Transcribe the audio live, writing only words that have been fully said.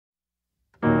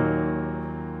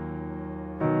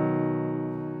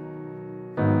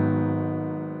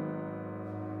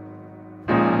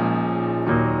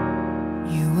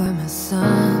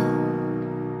sun.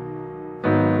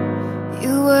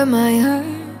 You were my hurt,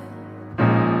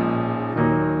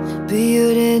 but you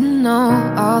didn't know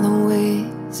all the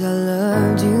ways I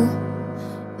loved you.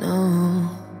 No.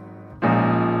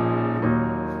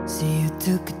 So you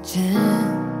took a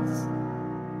chance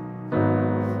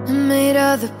and made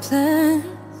other plans,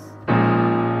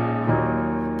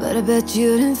 but I bet you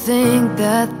didn't think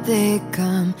that they'd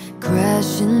come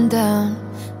crashing down.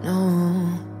 No.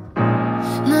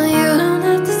 Now you don't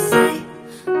have to say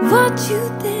what you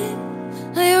did,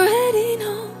 I already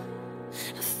know.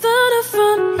 I found it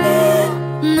from here.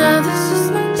 Now there's just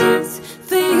no chance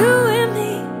for you and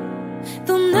me.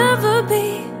 There'll never be.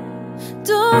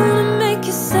 Don't wanna make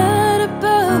you sad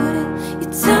about it. You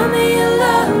tell me you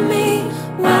love me,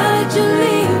 why did you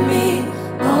leave me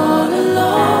all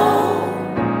alone?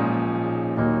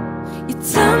 You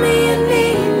tell me you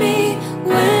need me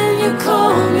when you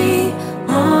call me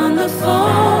on the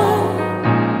phone.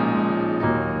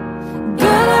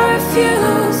 Girl, I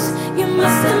refuse. You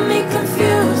must have me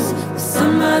confused with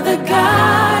some other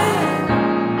guy.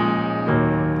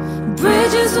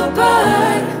 Bridges were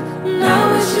burned,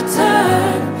 now it's your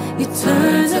turn. You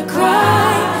turn to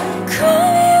cry. Cry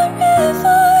me a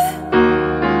river,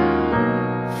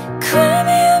 cry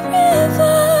me a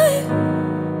river,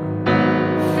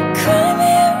 cry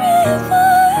me a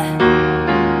river,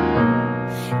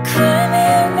 cry me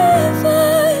a river.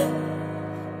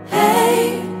 Hey,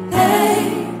 hey.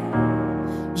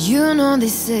 You know they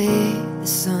say that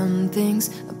some things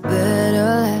are better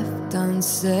left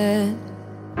unsaid.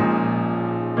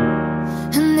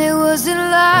 And it wasn't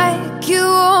like you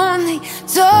only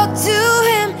talked to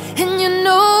him and you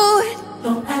know it.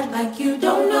 Don't act like you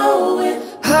don't know it.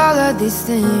 All of these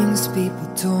things people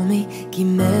told me keep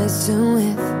messing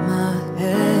with my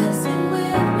head.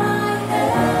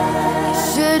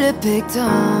 Should've picked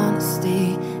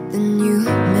honesty, then you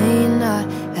may not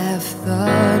have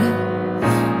thought it.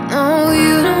 No,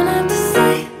 you don't have to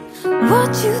say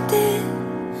what you did,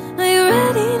 I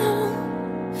already know.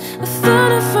 I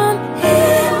found it from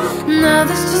here. Now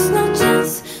there's just no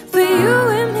chance for you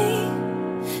and me.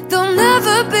 There'll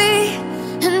never be.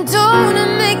 And don't wanna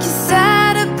make you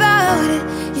sad about it.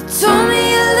 You told me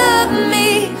you loved me,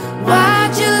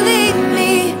 why'd you leave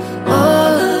me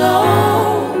all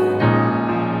alone?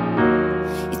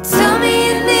 You tell me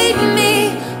you need me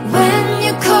when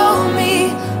you call me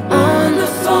on the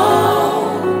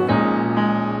phone.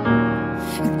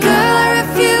 Girl, I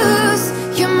refuse.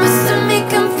 You must have me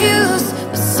confused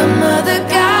with some other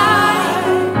guy.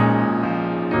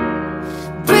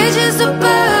 Bridges are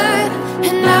burned,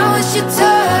 and now it's your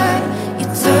turn. You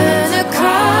turn to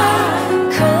cry.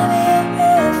 Cry me a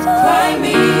river, Cry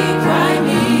me, cry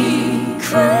me,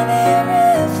 cry me a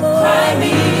river, cry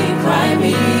me, cry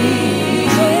me,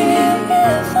 cry me a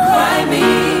river, cry me,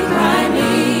 cry me,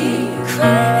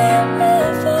 cry me a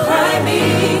river, cry me,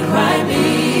 cry me.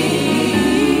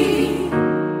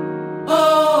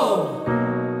 Oh,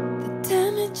 The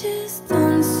damage is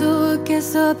done, so I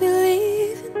guess I'll be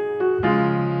leaving.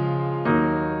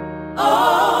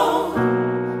 oh,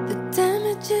 The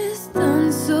damage is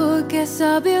done, so I guess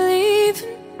I'll be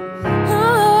leaving.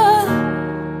 Oh,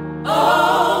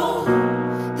 oh.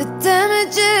 the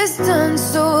damage is done,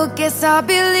 so I guess I'll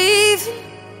be leaving.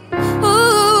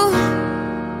 Ooh,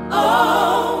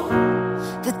 Oh,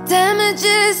 the damage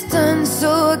is done, so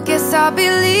I guess I'll be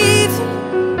leaving.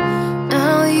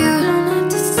 Now you don't have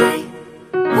to say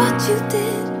what you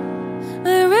did,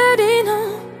 I already know.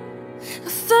 I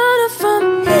found it from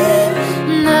here.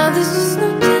 Now there's just no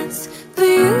chance for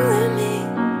you and me.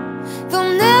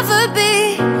 There'll never be.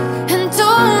 And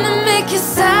don't wanna make you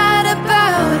sad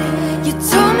about it. You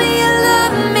told me you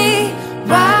loved me,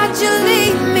 why'd you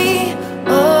leave me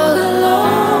all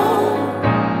alone?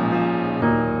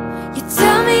 You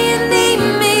tell me you need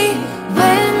me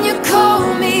when you call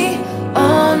me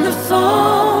on the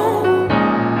phone.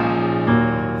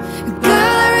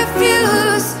 Girl, I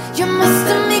refuse. You must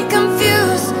have me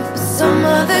confused with some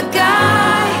other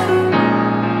guy.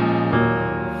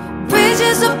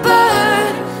 Bridges are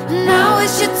burned, now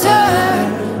it's your turn.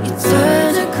 You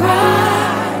turn to cry.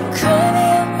 Cry me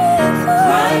a river,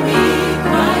 cry me,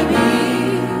 cry me,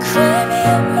 cry me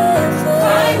a river,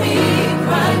 cry me,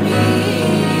 cry me,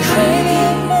 cry me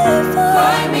a river,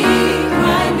 cry me,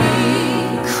 cry me.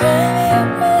 cry me a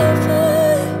river.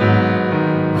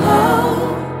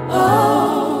 Oh,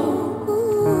 oh.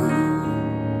 Ooh.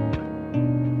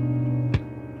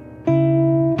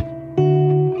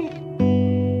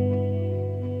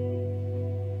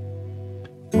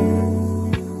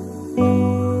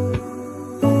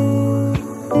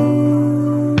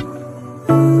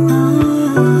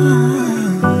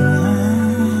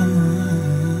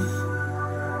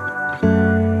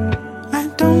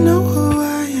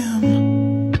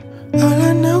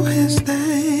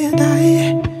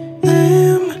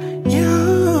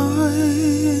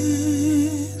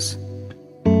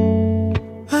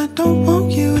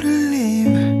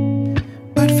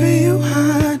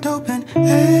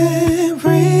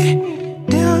 every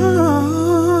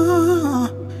down.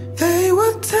 They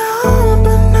were down,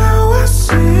 but now I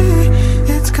see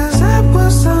it's 'cause I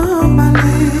was on my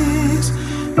knees,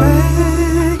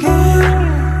 begging,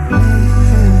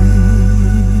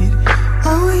 plead.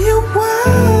 Oh, you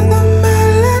were the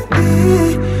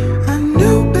melody I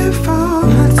knew before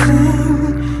I'd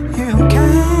sing. You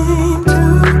came to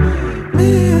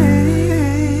me.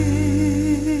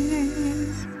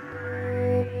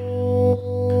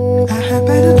 I had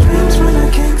better dreams when I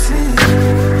can't sleep.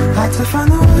 Hard to find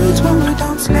the words when we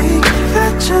don't speak. I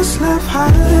just laugh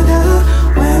harder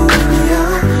when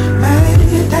you're mad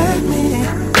at me.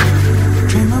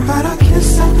 Dream about our kiss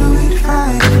after we'd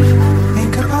fight.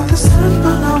 Think about the sun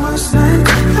on our worst night.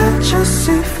 I just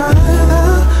see further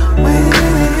with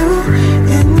you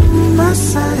in my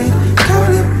sight.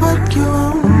 Call it what you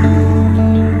want.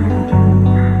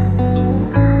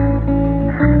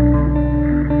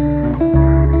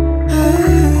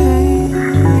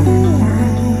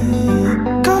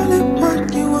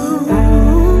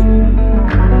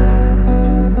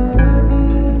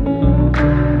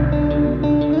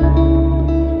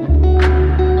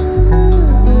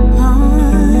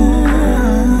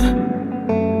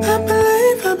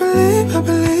 I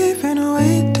believe in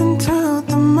wait until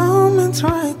the moment's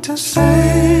right to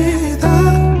say the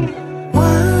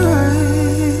word.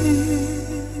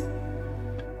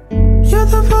 You're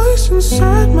the voice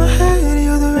inside my head.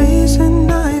 You're the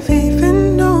reason I've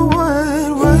even know what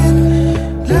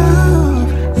love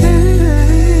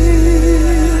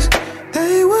is.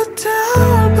 They were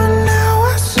down, but now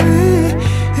I see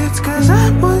it's 'cause I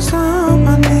was on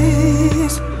my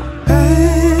knees,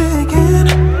 begging.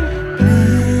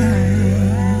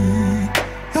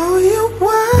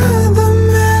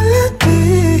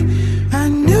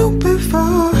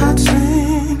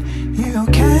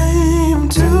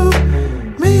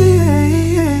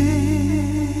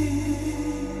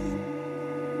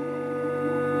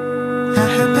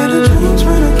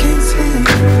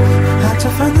 To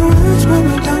find the words when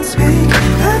we don't speak.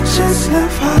 I just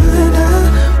laugh harder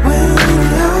when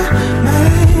you're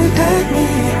mad at me.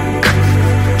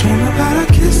 Dream about our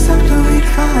kiss after we'd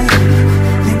fight.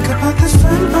 Think about the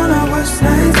sun on our worst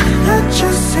nights. I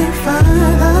just see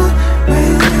further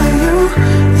when you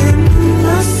in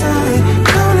my sight.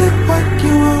 Call it what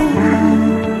you want.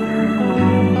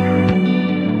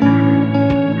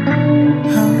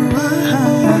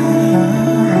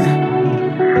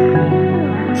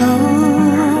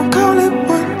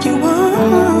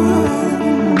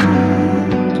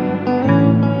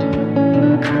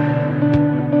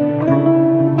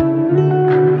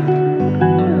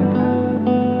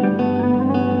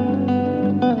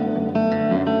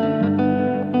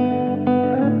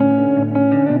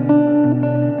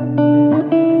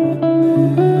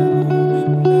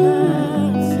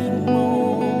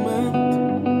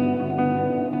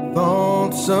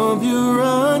 Thoughts of you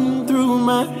run through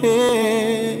my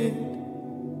head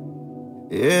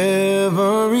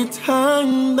every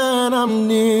time that I'm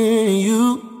near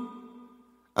you.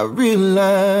 I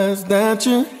realize that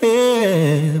you're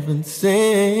heaven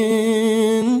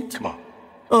sent. Come on.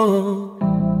 Oh,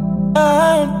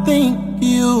 I think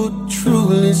you're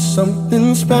truly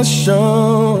something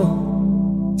special.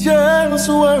 Just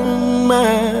what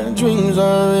my dreams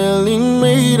are really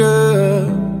made of.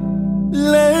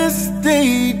 Let's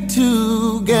stay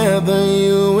together,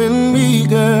 you and me,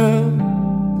 girl.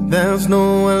 There's no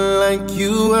one like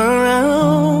you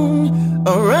around.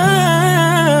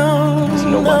 There's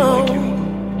nobody like you.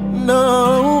 No.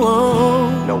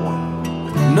 No one.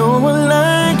 No one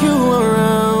like you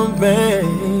around, babe.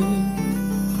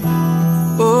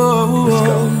 Let's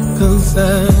go. 'Cause I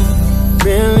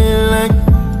really like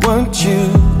what you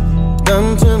done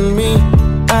to me.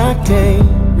 I can't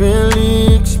really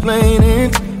explain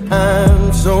it.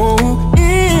 I'm so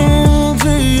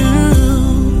into you.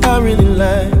 I really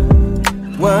like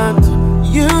what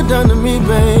you done to me,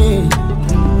 babe.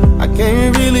 I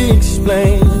can't really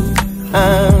explain.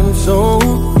 I'm so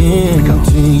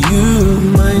into you.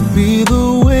 Might be the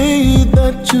way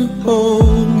that you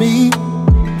hold me.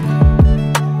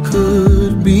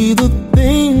 Could be the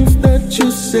things that you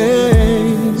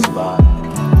say.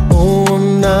 Oh,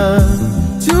 I'm not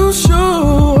too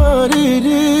sure what it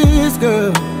is,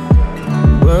 girl,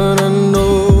 but I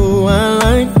know I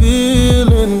like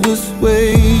feeling this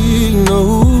way. No,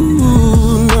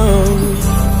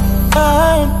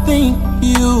 I think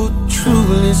you're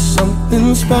truly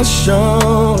something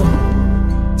special.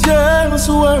 Just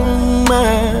what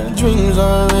my dreams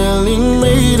are really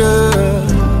made of.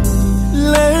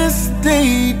 Let's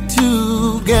stay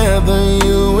together,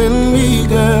 you and me,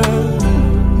 girl.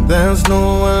 there's no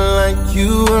one like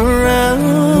you around.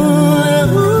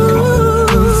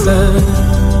 'Cause I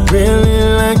really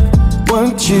like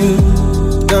what you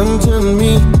done to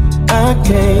me. I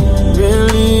can't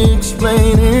really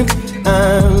explain it.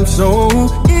 I'm so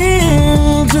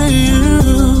into you.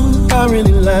 I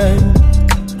really like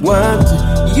what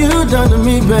you done to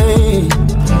me, babe.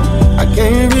 I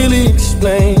can't really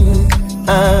explain.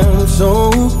 I'm so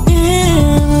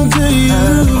into you.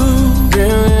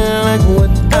 Really like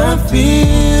what I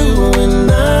feel when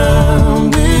I'm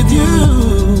with you.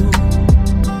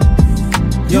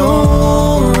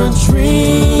 You're a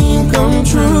dream come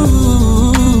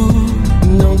true.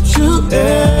 Don't you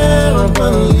ever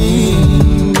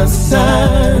leave my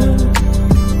side,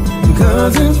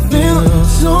 'cause it feels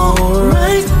so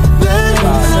right,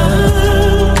 baby.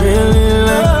 Really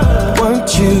like what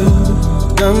you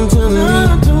done to me.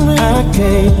 I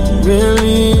can't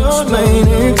really explain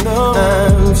it.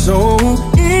 I'm so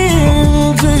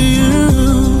into you.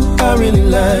 I really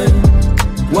like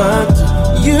what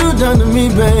you done to me,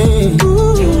 babe.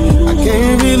 I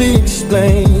can't really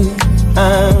explain.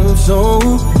 I'm so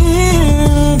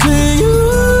into you.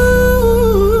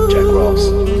 Jack Ross.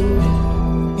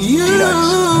 You.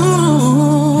 Nice.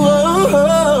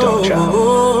 Don't child.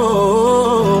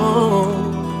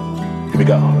 Here we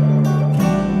go.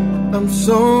 I'm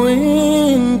so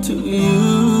into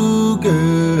you,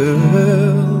 girl.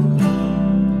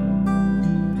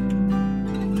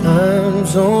 I'm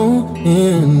so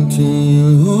into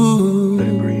you. Let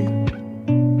it breathe.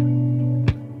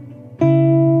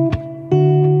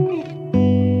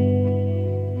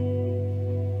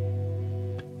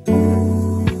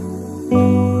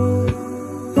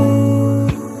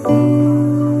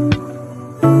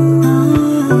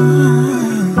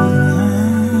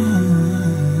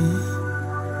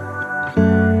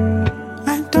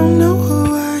 I don't know who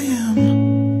I am.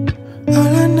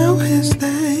 All I know is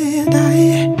that I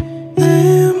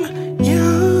am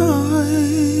yours.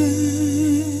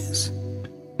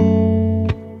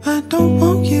 I don't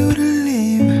want you to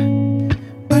leave,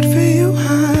 but for you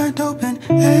I'd open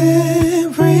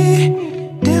every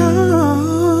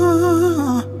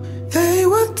door. They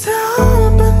were down,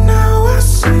 but now I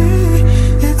see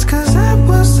it's 'cause I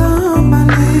was on my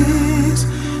knees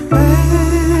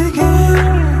begging,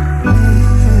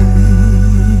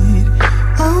 plead.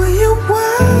 Oh, you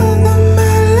were the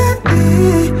melody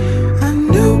I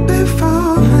knew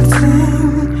before I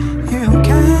sing. You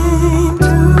came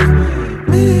to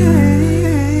me.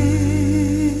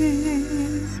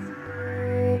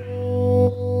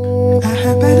 I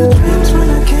had better dreams when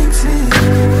I can't sleep.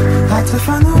 Hard to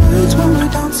find the words when we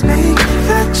don't speak.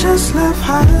 I just laugh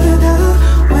harder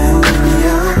when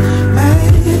you're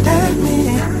mad at me.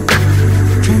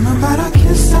 Dream about our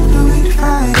kiss after we'd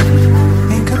fight.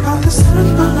 Think about the sun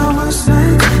on our worst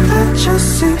night. I just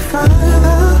see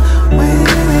further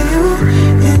with you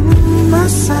in my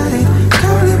sight.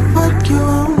 Call it what you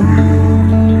want.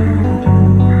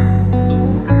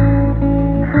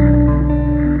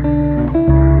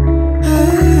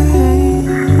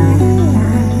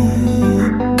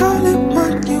 Call it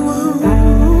what you want.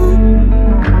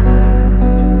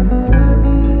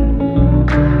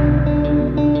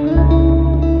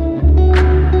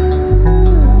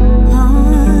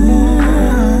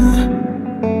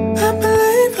 I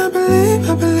believe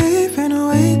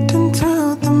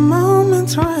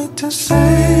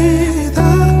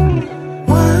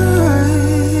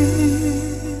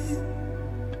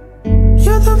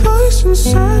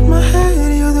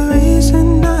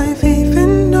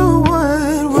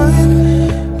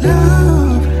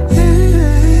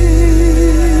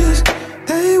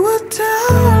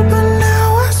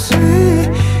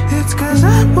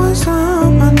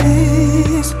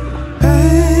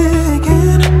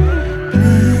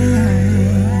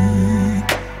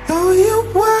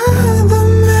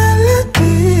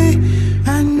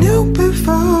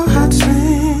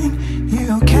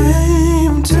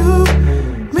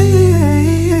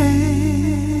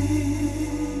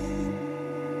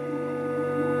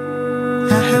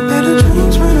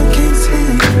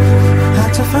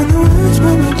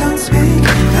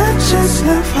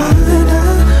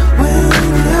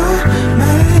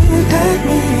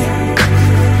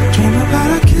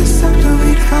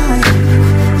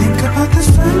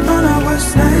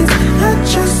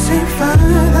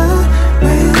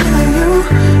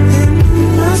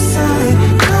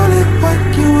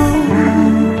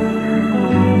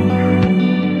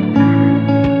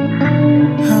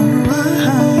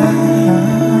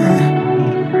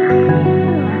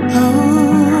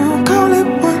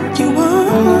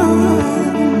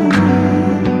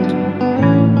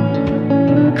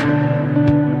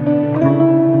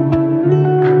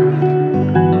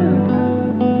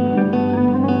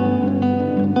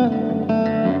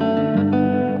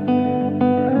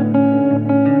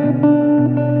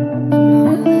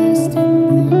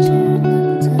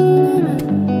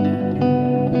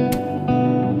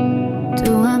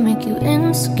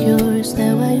insecure. Is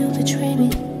that why you betrayed me?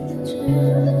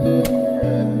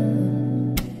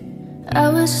 I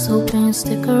was just hoping you'd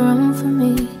stick around for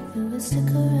me.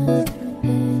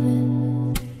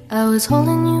 I was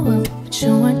holding you up, but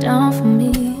you weren't down for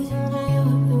me.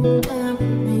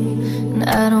 And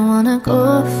I don't wanna go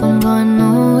if I'm going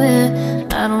nowhere.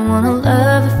 I don't wanna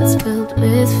love if it's filled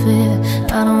with fear.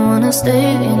 I don't wanna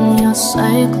stay in your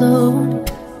cyclone,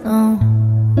 no.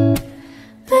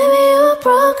 Baby, you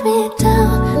broke me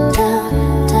down, down,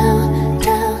 down,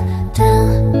 down, down.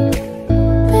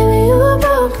 Baby, you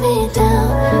broke me down,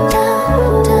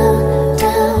 down, down,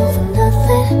 down for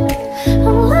nothing.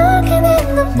 I'm looking in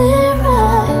the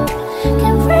mirror,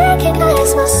 can't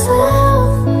recognize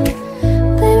myself.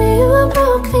 Baby, you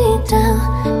broke me down,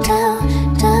 down,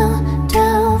 down,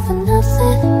 down for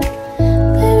nothing.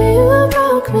 Baby, you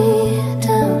broke me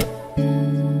down.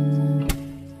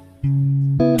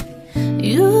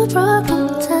 You broke me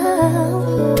down,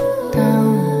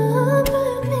 down.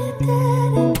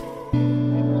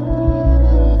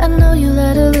 I know you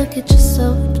let her look at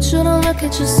yourself, but you don't look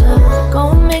at yourself. Go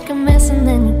and make a mess and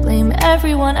then you blame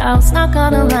everyone else. Not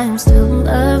gonna lie, I'm still in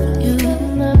love with you.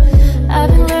 I've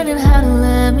been learning how to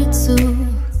let me too.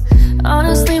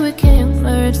 Honestly, we can't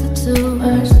merge the two.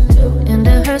 And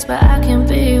it hurts, but I can't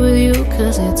be with you.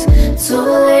 Cause it's too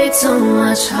late, too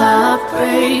much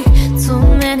heartbreak. Too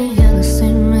many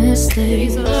innocent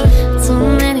mistakes. Too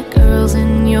many girls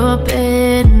in your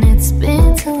bed. And it's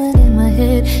been telling in my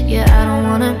head. Yeah, I don't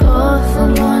wanna go if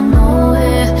I'm going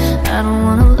nowhere. I don't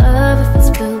wanna love if it's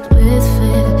filled with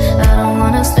fear. I don't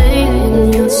wanna stay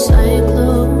in your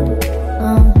cyclone,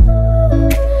 no.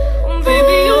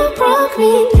 Baby, you broke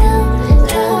me down,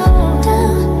 down,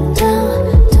 down, down,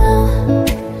 down.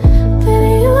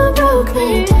 Baby, you broke me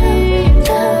down,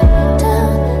 down,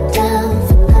 down, down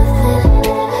for nothing.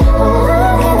 I'm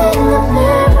looking in the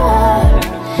mirror,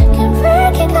 can't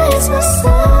recognize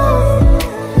myself.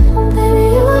 Baby,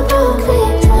 you broke me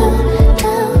down,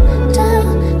 down, down,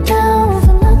 down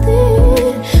for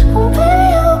nothing. Oh, baby,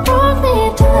 you broke me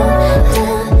down,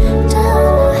 down,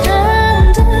 down, down,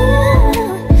 down.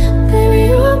 Baby,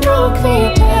 you broke me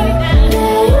down,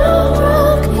 yeah, you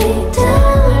broke me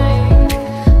down.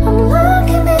 I'm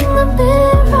looking in the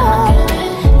mirror,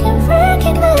 can't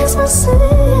recognize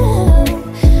myself.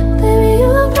 Baby,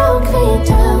 you broke me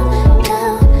down,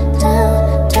 down, down,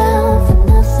 down for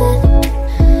nothing.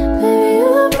 Baby,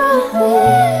 you broke me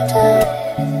down.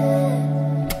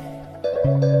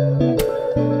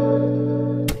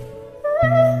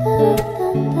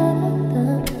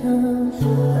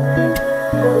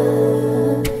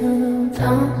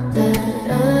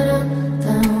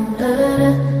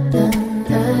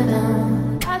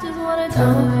 I just wanna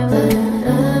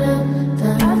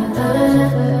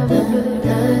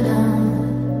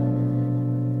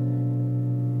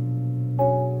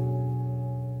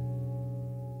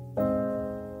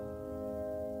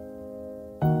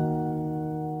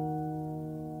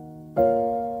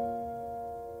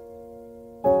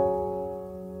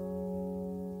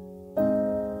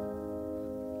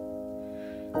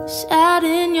sat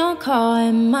in your car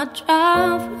in my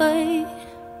driveway.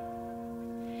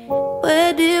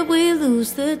 Where did we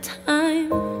lose the time?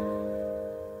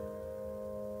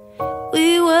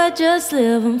 We were just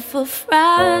living for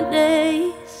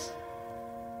Fridays,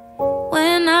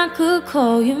 when I could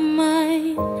call you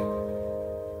mine,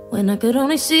 when I could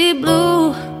only see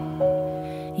blue.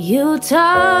 You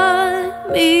taught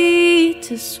me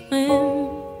to swim,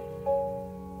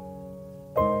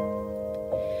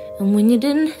 and when you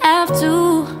didn't have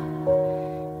to,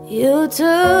 you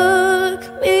took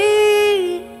me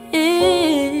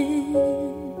in.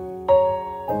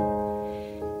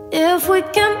 If we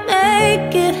can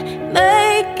make it,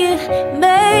 make it,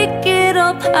 make it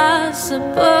all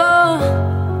possible,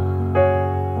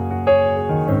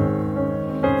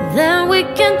 then we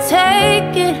can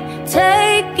take it,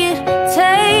 take it,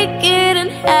 take it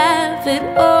and have it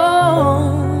all.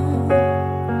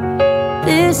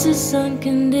 This is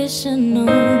unconditional.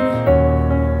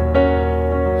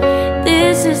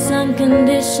 This is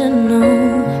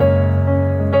unconditional.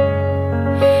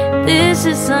 This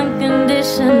is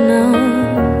unconditional.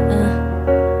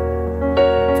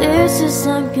 This is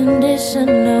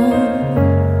unconditional.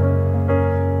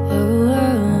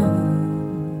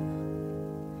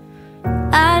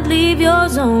 I'd leave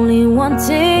yours only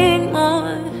wanting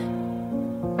more,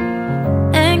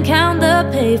 and count the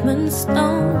pavement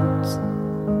stones.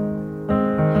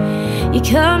 You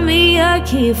cut me a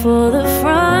key for the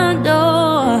front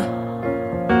door,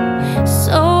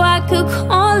 so I could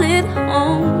call it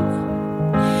home.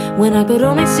 When I could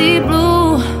only see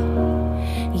blue,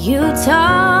 you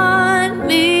taught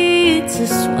me to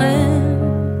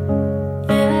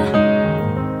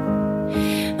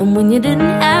you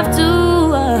didn't have to.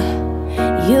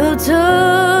 You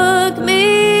took me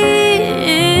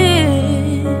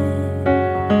in.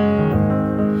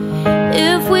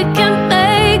 If we can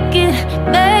make it,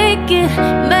 make it,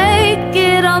 make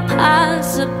it all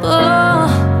possible,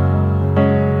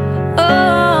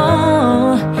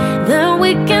 oh, then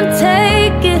we can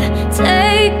take it,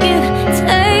 take it,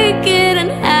 take it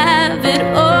and have it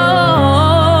all.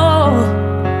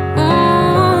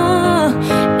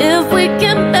 If we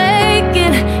can make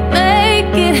it,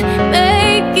 make it,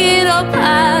 make it all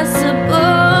possible,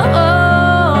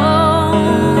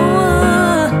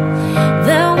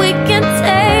 then we can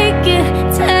take it,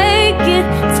 take it,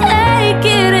 take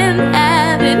it and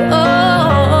have it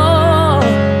all.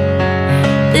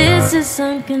 This is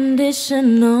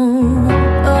unconditional.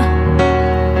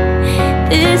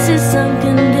 This is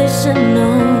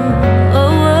unconditional.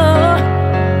 Oh,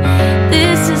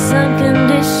 this is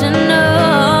unconditional.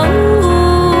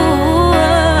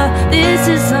 This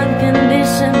is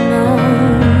unconditional.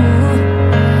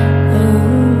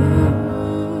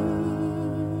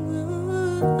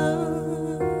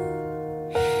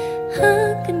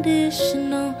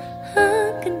 Unconditional,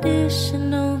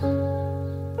 unconditional.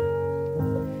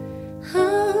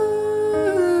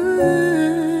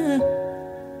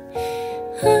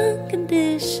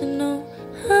 Unconditional,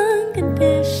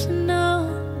 unconditional.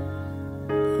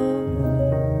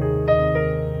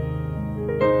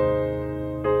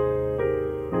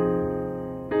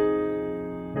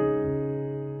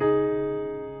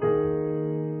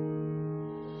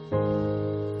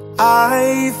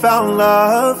 I found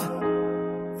love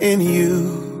in you,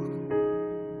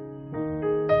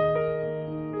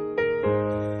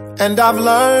 and I've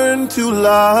learned to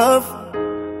love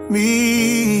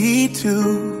me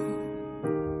too.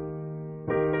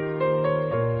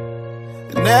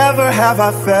 Never have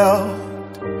I felt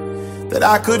that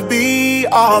I could be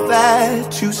all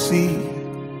that you see.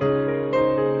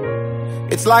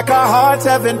 It's like our hearts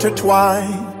have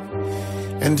intertwined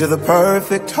into the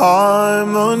perfect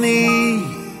harmony.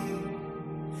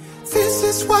 This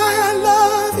is why I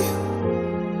love you.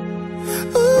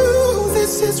 Ooh,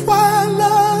 this is why I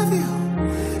love you.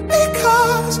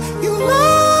 Because you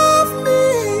love me.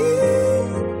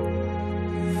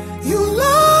 You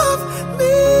love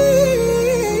me.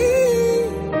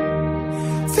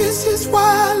 This is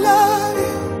why I love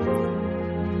you.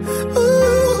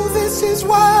 Ooh, this is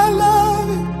why I love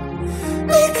you.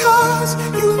 Because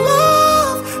you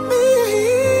love me.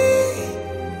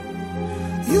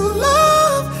 You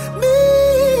love me.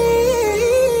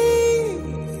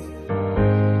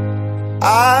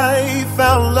 I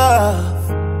found love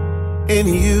in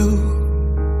you,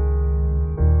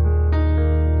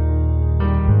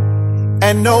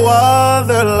 and no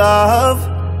other love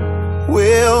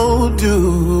will do.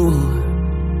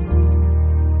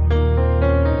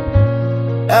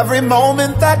 Every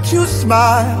moment that you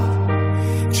smile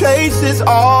chases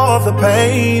all the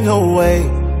pain away.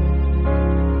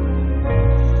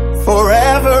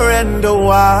 Forever and a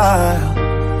while,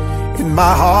 in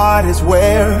my heart is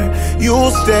where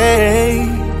you'll stay.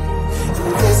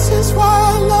 And this is why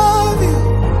I love you.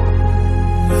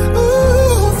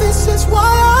 Ooh, this is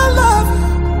why I love you.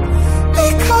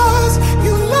 Because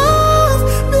you love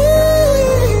me.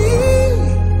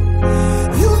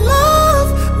 You love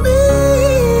me.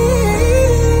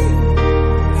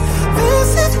 This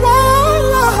is why I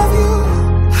love you.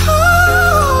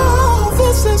 Oh,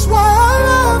 this is why I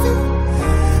love you.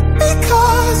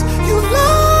 Because you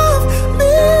love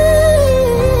me.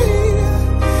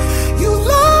 You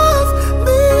love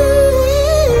me.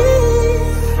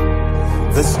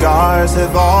 The stars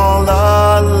have all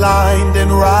aligned,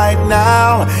 and right now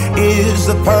is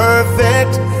the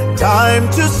perfect time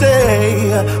to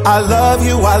say, I love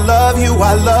you, I love you,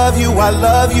 I love you, I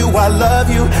love you, I love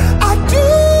you, I do.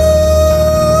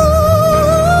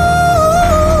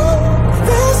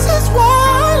 This is why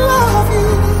I love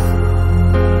you.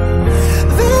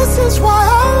 This is why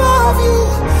I love you.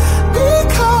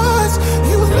 Because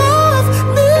you love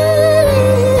me.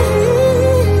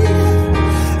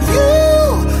 You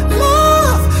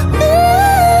love me.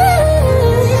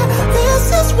 This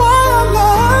is why I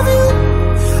love you.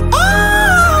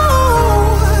 Oh,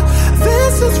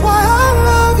 this is why I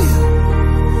love you.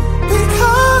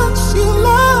 Because you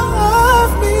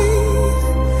love me.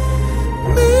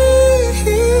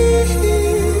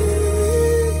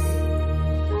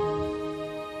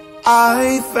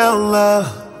 I found love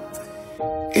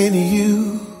in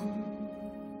you,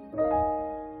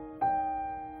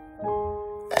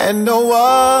 and no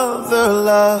other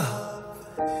love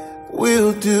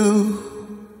will do.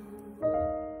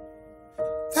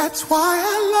 That's why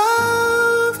I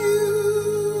love you.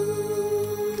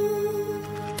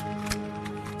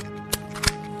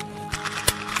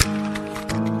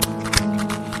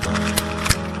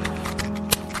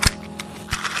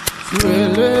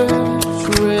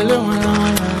 Really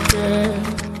wanna get.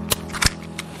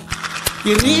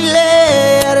 You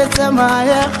really are the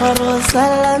Maya for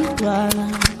Salantana.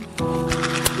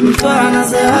 Mfana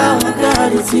se hawa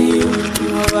karisi,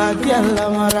 mabaki ala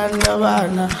maranda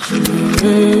bana.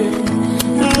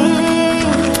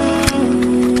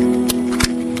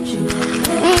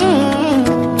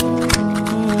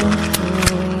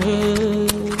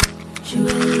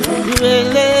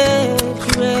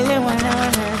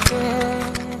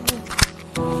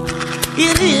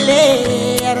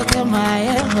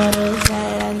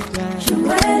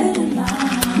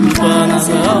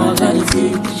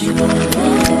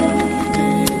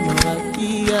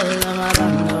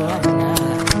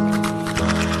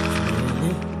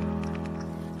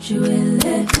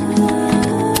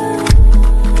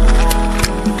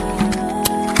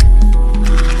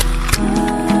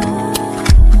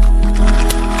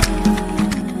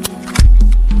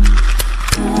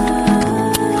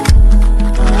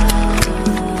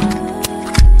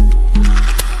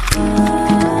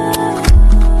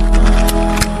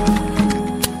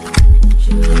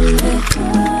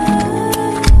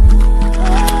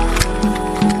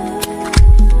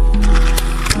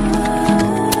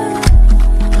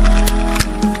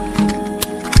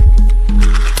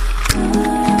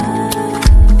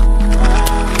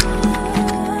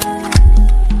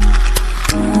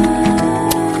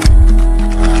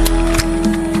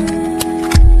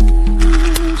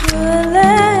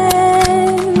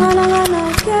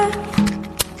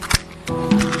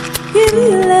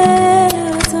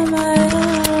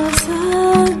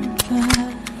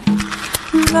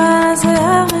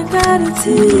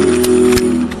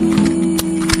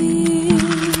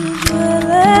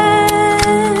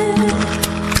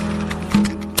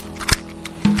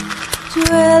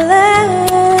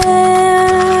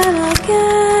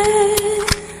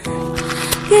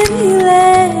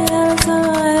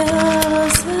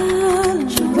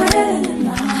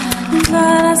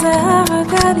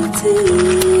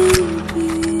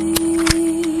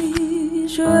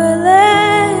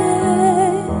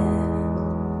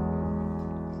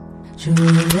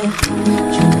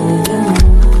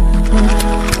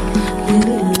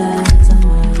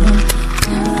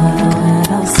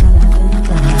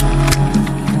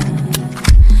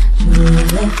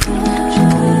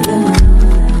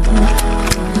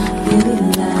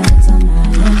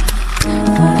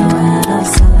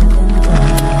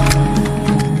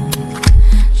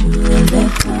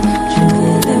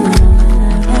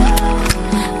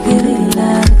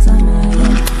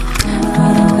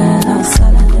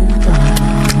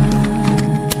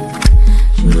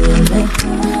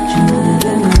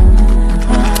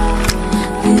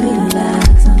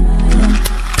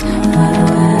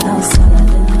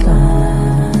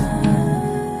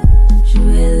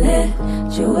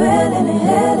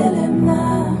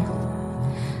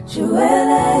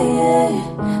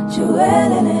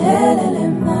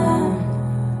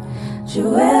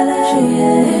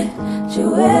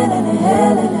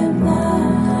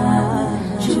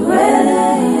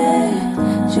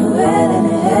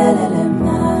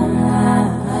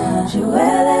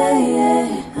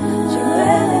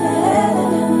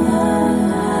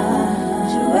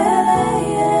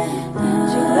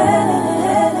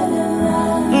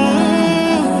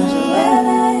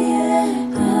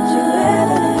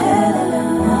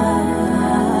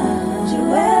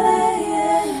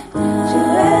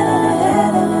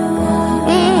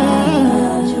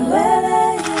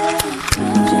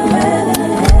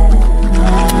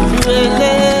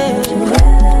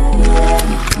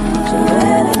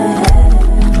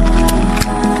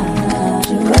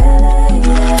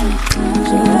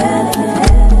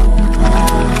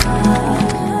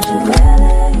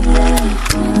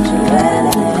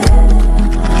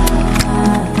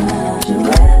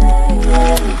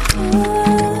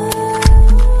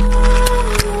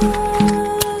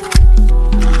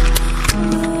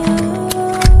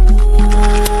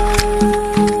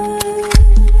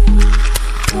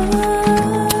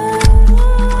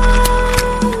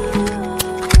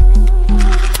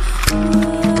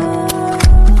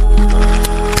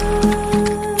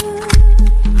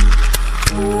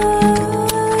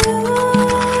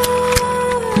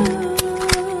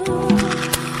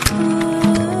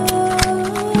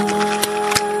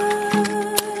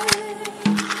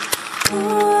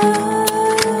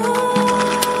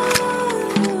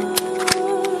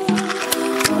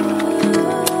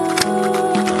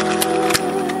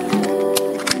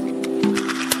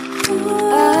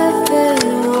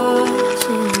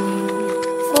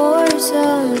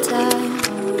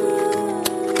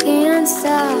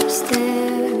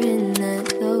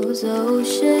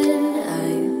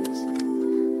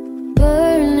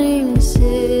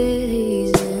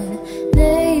 cities and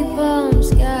napalm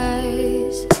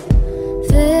skies.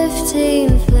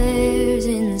 15 flares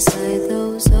inside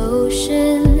those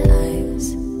ocean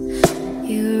eyes.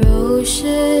 Your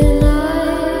ocean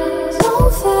eyes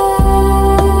on fire.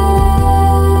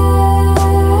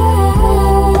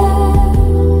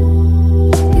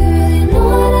 You really know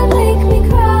how to make me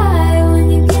cry when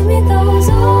you give me those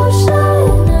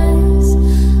ocean eyes.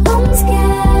 I'm scared.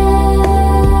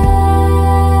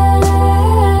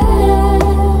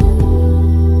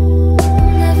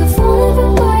 Never falling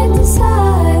from quite this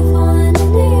high, falling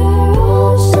into your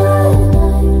ocean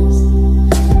eyes.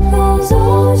 Those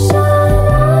ocean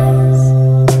eyes.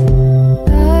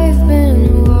 I've been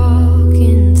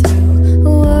walking through a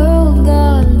world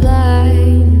gone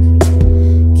blind.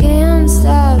 Can't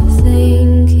stop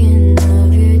thinking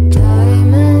of your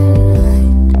diamond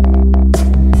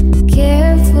line.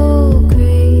 Careful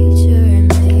creature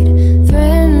made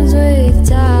friends with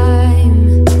time.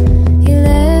 He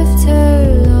left her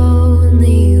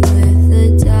lonely with a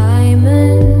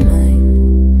diamond mine.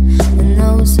 And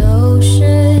those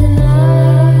ocean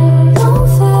eyes on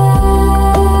fire.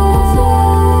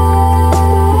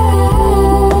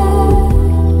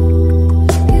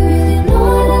 You really know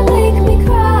how to make me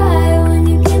cry when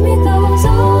you give me those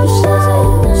ocean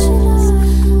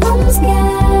eyes. I'm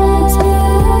scared.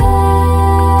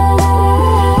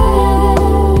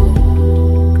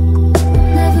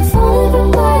 Never falling from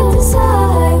quite this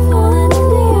high, falling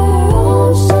into your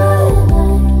ocean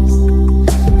eyes.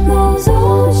 Those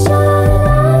ocean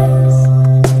eyes.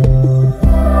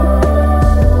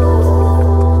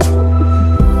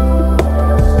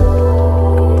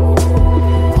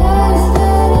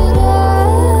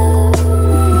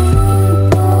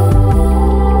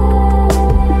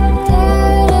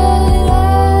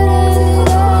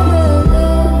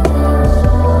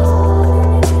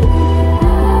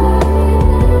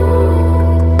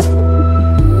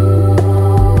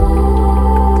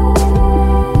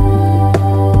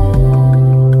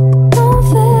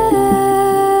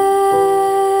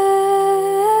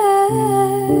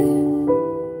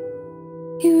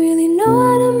 You really know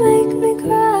how to make me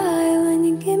cry when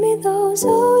you give me those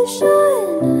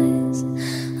ocean eyes.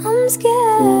 I'm scared.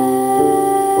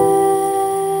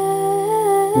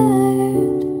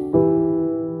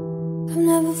 I've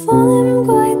never fallen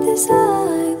quite this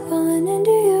high, falling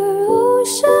into your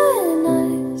ocean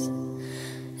eyes.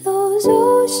 Those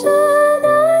ocean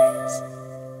eyes.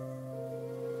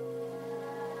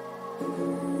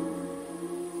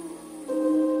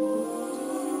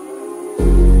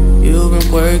 You've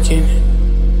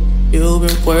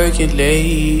been working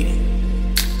late,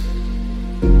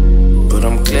 but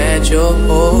I'm glad you're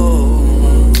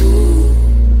home.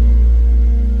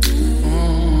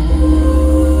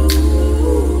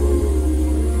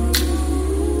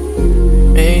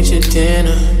 Made your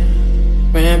dinner,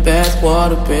 ran bath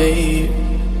water, babe.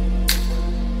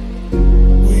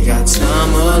 We got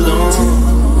time alone.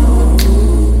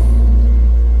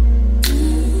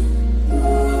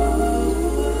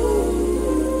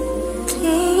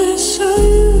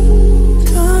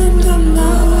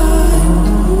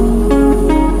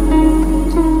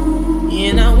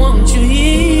 And I want you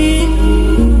here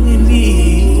with me.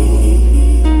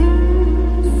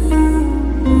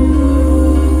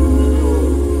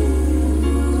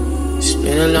 It's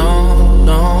been a long,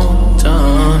 long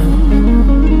time.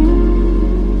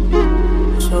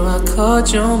 So I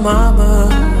called your mama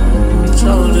and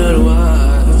told her to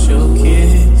watch your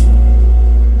kids.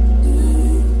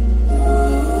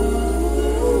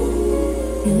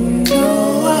 You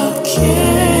know I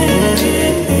can't.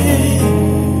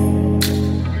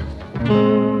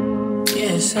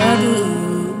 Yes, I do.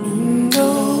 You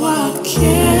know I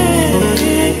can't.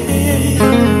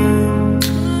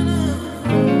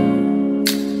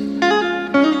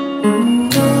 You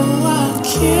know I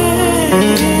can't.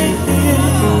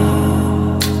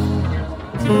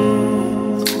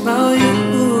 About you.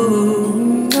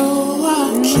 You know I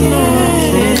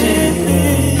can't.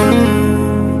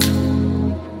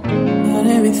 About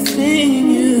everything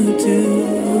you do.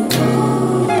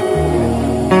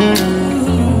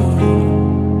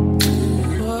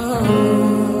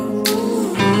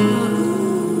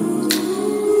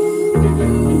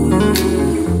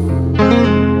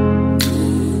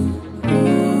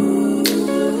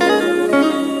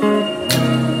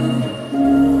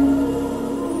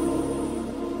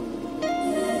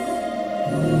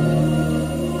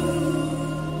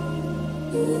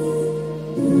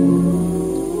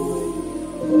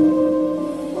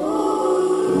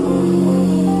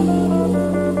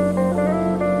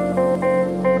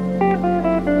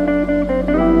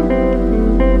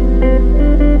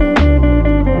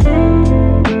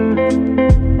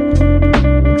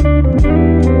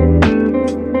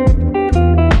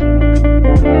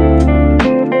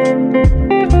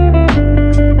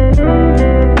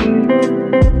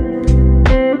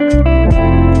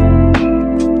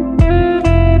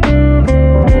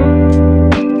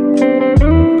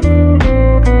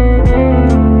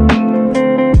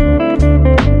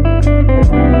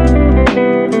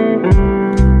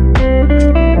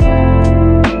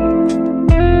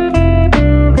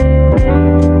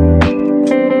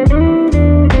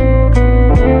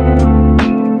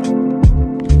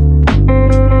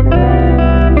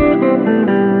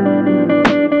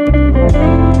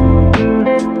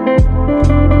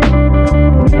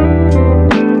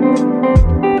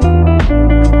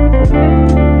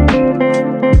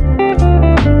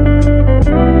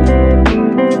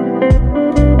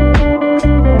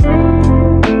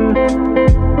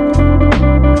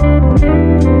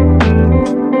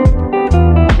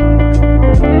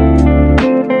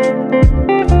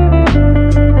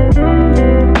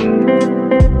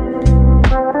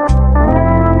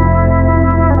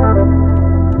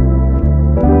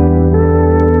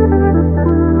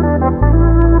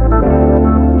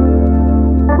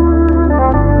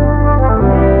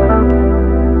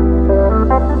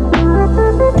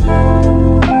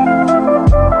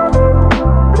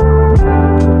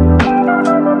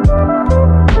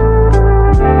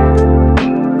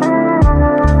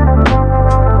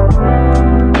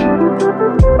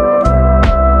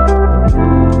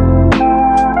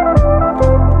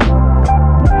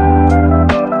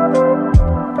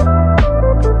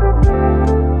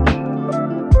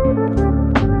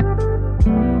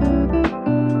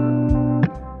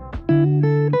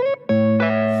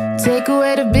 Take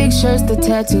away the big shirts, the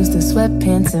tattoos, the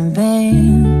sweatpants and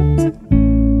Vans.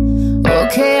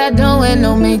 Okay, I don't wear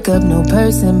no makeup, no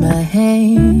purse in my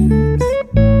hands.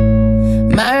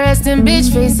 My resting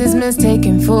bitch face is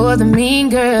mistaken for the mean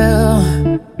girl.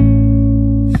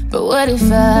 But what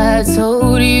if I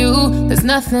told you there's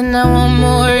nothing I want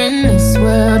more in this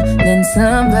world than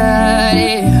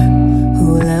somebody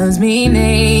who loves me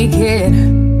naked?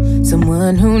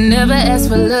 Someone who never asks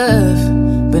for love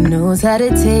but knows how to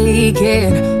take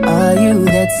it. Are you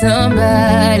that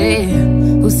somebody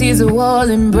who sees a wall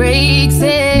and breaks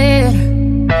it?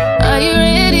 Are you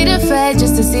ready to fight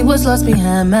just to see what's lost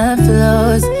behind my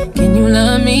flaws? Can you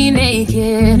love me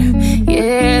naked?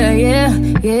 Yeah, yeah,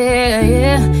 yeah,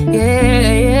 yeah,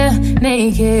 yeah, yeah,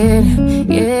 naked.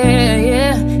 Yeah,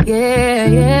 yeah, yeah,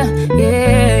 yeah,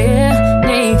 yeah, yeah,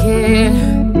 naked.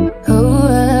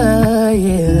 Oh,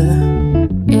 yeah,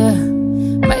 yeah.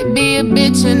 Might be a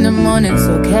bitch in the morning,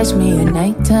 so catch me at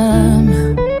nighttime.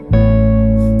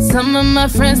 Some of my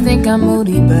friends think I'm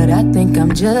moody, but I think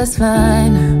I'm just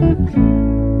fine.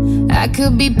 I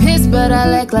could be pissed, but I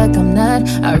act like I'm not.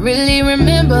 I really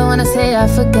remember when I say I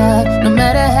forgot. No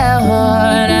matter how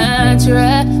hard I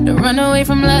try to run away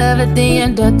from love at the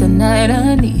end of the night,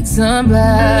 I need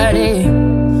somebody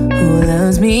who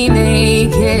loves me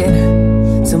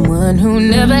naked. Someone who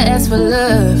never asks for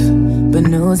love but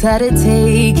knows how to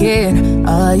take it.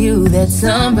 Are you that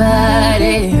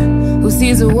somebody who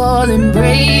sees a wall and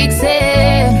breaks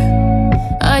it?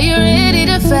 Are you ready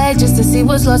to fight just to see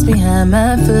what's lost behind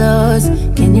my flaws?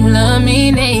 Can you love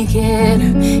me naked?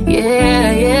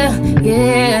 Yeah, yeah,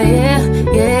 yeah, yeah,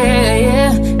 yeah,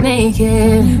 yeah,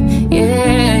 naked.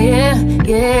 Yeah, yeah,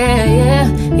 yeah, yeah,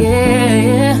 yeah,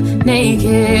 yeah,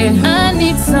 naked. I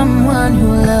need someone who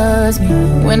loves me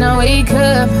when I wake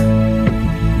up,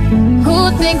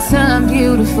 who thinks I'm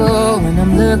beautiful when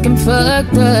I'm looking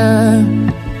fucked up.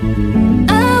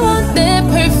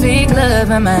 Perfect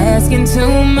love, am I asking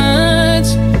too much?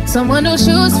 Someone who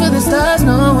shoots for the stars,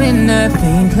 knowing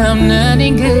nothing come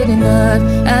nothing good enough.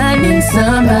 I need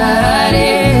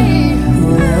somebody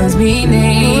who loves me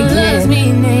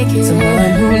naked,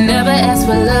 someone who never asks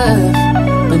for love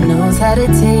but knows how to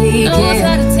take it.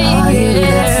 Are you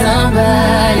that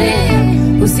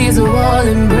somebody who sees a wall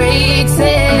and breaks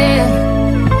it?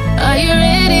 Are you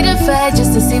ready to fight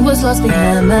just to see what's lost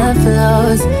behind my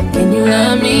flaws? Can you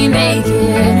love me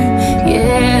naked?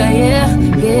 Yeah, yeah,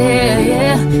 yeah,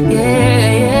 yeah,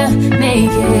 yeah, yeah,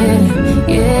 naked.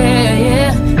 Yeah,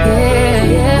 yeah, yeah,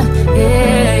 yeah,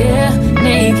 yeah, yeah,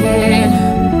 naked.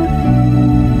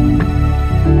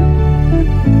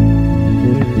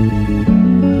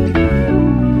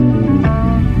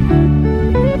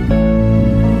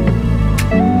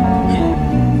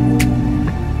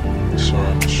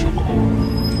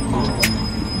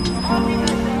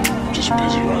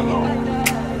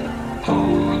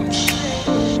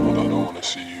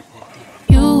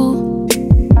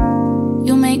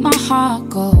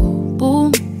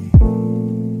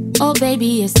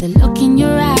 Baby, it's the look in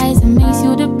your eyes that makes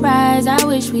you the prize. I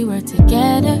wish we were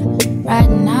together right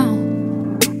now.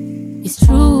 It's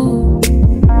true,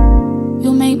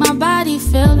 you make my body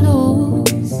feel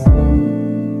loose.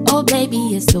 Oh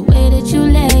baby, it's the way that you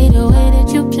lay, the way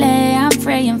that you play. I'm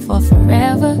praying for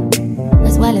forever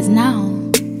as well as now.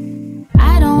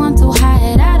 I don't want to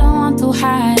hide, I don't want to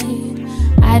hide,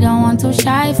 I don't want to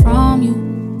shy from you.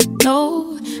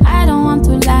 No, I don't want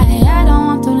to lie, I don't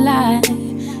want to lie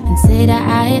and say that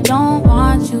I don't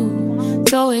want you.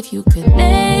 So if you could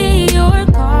lay your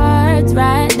cards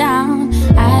right down,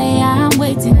 I am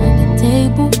waiting at the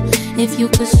table. If you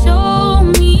could show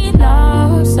me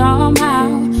love somehow,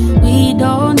 we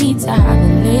don't need to have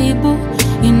a label.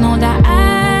 You know that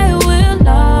I will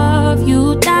love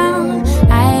you down,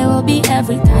 I will be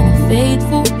every kind of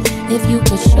faithful. If you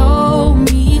could show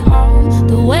me all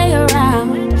the way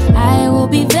around, I will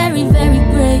be very, very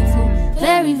grateful.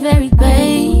 Very, very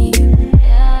grateful.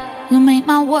 You make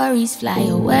my worries fly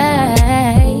away.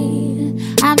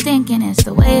 I'm thinking it's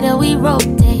the way that we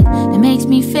rotate that makes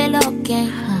me feel okay.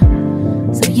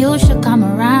 So you should come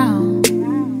around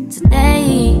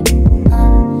today.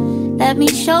 Let me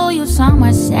show you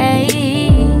somewhere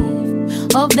safe.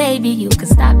 Oh baby, you can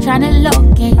stop trying to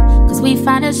locate, cause we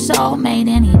found a soulmate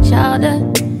in each other,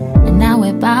 and now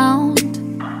we're bound.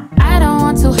 I don't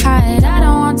want to hide, I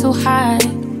don't want to hide,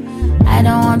 I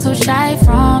don't want to shy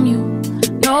from you.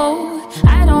 No,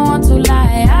 I don't want to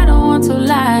lie, I don't want to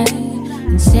lie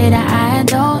and say that I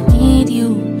don't need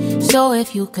you. So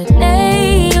if you could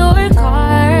lay your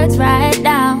cards right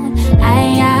down, I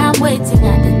am waiting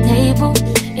at the table.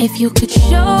 If you could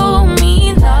show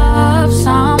me love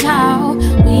somehow,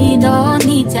 we don't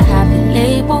need need to have a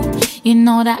label. You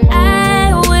know that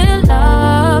I will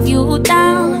love you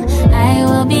down. I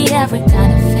will be every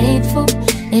kind of faithful.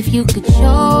 If you could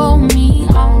show me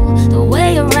all the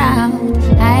way around,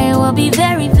 I will be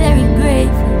very, very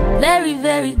grateful. Very,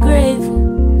 very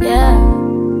grateful, yeah.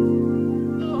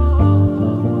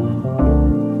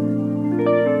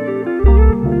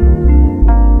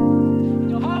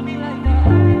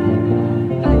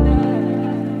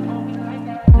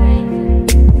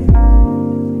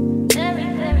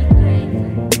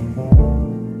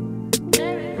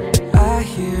 I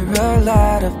hear a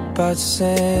lot about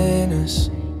sinners.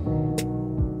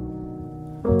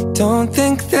 Don't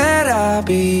think that I'll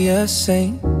be a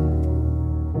saint.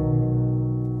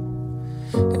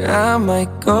 I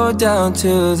might go down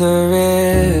to the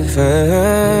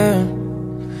river,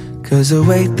 'cause the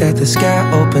way that the sky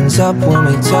opens up when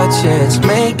we touch it's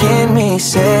making me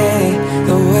say,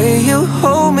 the way you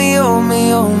hold me, hold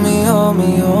me, hold me, hold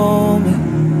me, hold me,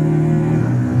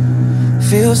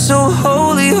 feel so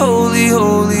holy, holy,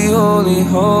 holy, holy,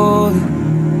 holy.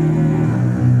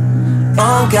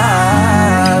 Oh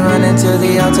God, running to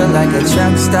the altar like a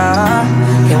track star.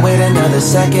 Can't wait another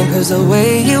second, 'cause the way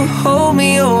you hold me,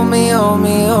 hold me, hold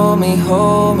me, hold me,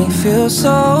 hold me, feel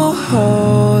so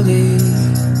holy.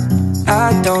 I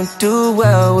don't do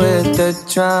well with the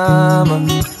drama,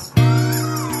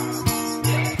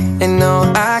 and no,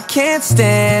 I can't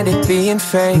stand it being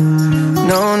fake.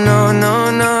 No, no, no,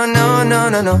 no, no, no,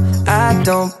 no, no, I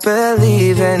don't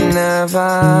believe in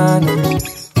Nirvana,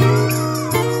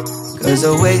 'cause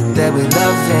the way that we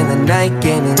love in the night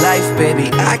gave me life, baby,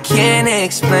 I can't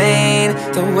explain.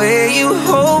 The way you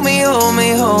hold me, hold me,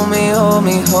 hold me, hold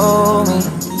me, hold me,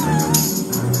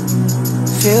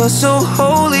 feel so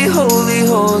holy, holy,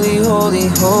 holy, holy,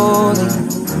 holy.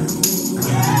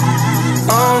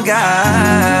 Oh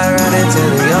God, running to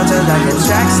the altar like a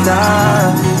track star.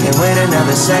 Can't wait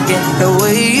another second. The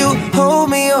way you hold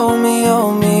me, hold me,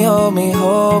 hold me, hold me,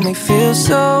 hold me, feel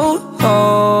so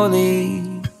holy.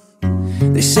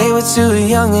 They say we're too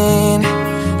young and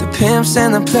the pimps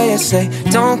and the players say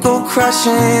don't go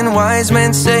crushing. Wise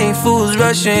men say fools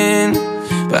rushing,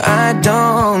 but I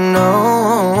don't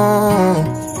know.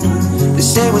 They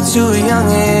say we're too young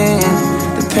and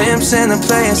the pimps and the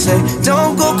players say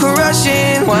don't go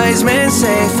crushing. Wise men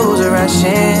say fools are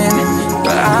rushing,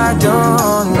 but I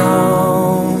don't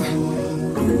know.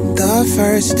 The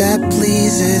first step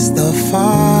pleases the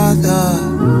Father,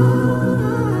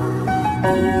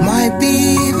 might be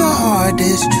the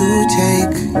hardest to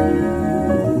take,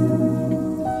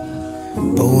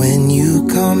 but when you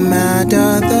come out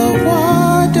of the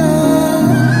water,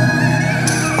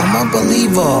 I'm a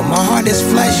believer, my heart is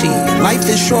fleshy. Life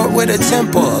is short with a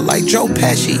temper, like Joe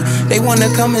Pesci. They wanna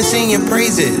come and sing your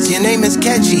praises, your name is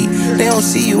catchy. They don't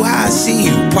see you how I see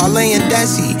you, Parlay and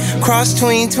Desi. Cross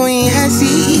tween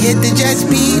Hesse, hit the jet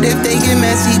speed. If they get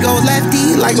messy, go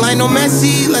lefty, like Lionel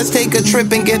Messi. Let's take a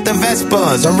trip and get the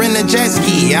Vespas, or rent a jet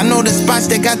ski. I know the spots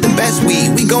that got the best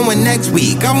weed, we going next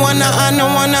week. I wanna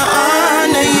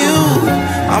honor you.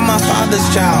 I'm my father's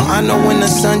child. I know when the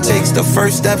son takes the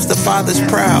first steps, the father's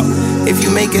proud. If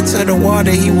you make it to the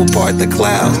water, he will part the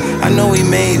clouds. I know he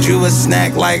made you a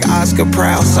snack like Oscar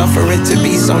Proud. Suffer it to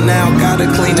be, so now gotta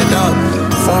clean it up.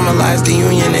 Formalize the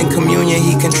union and communion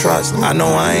he can trust. I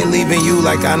know I ain't leaving you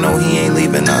like I know he ain't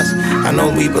leaving us. I know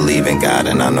we believe in God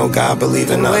and I know God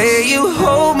believe in us. The way you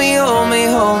hold me, hold me,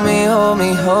 hold me, hold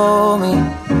me, hold me,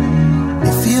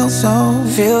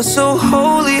 feel so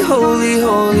holy, holy,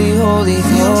 holy, holy,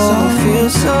 feel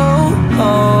so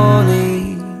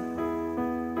holy.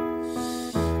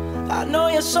 I know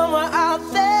you're somewhere out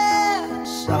there,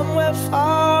 somewhere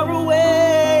far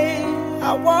away.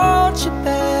 I want you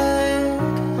back,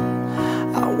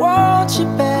 I want you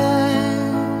back.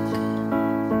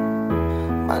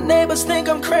 My neighbors think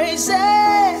I'm crazy,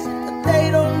 but they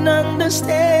don't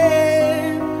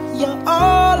understand. You're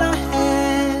all I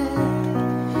had,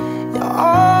 you're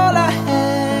all I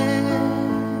had.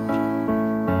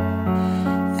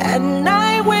 At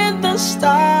night when the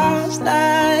stars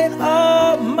light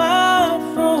up my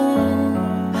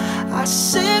room, I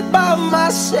sit by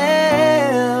myself,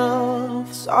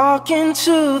 talking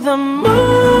to the moon,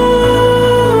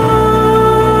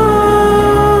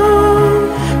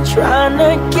 trying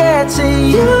to get to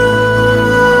you.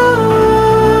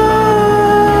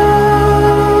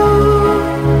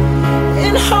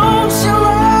 In hopes you're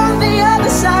on the other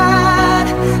side,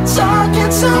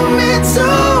 talking to me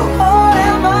too. Or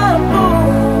am I a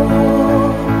fool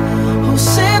who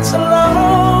sits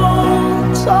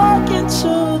alone, talking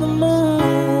to the moon?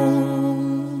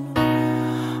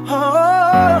 Oh,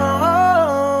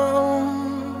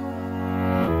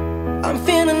 I'm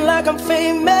feeling like I'm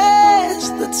famous,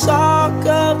 the talk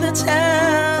of the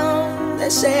town. They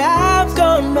say I've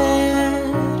gone mad,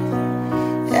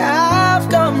 yeah, I've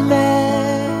gone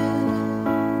mad.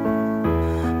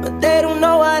 But they don't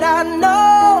know what I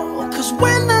know, 'cause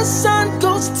when the sun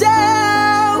goes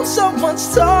down,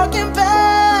 someone's talking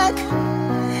back.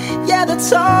 Yeah, they're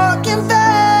talking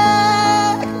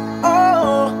back.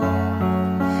 Oh,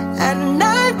 at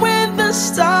night when the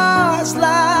stars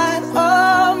light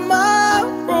up my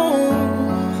room,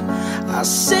 I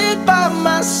sit by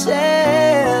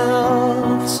myself,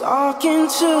 talking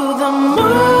to the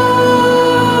moon,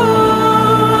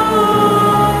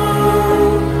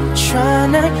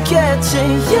 trying to get to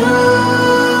you.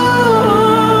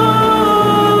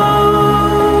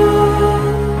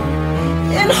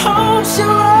 In hopes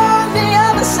you're on the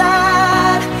other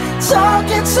side,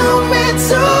 talking to me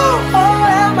too. Or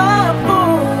am I a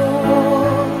fool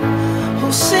who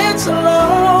sits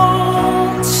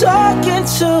alone, talking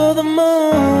to the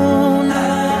moon?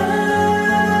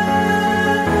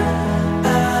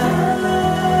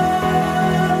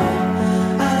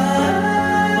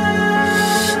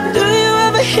 Do you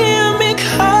ever hear me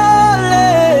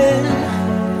calling?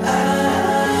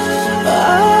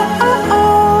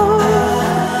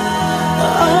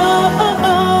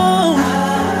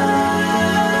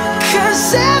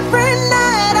 Every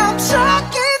night I'm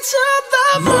talking to the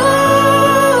moon,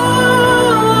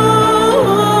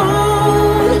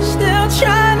 still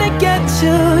trying to get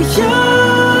to you.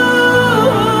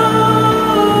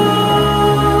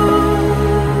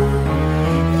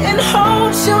 In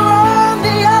hopes you're on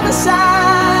the other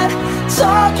side,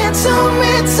 talking to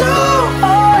me too.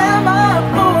 Or am I a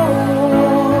fool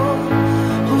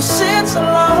who sits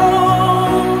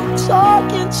alone,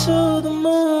 talking to the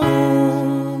moon?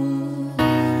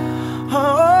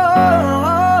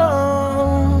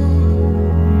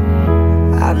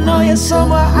 You're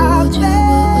somewhere out there. I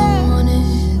wanted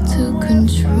to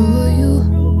control you.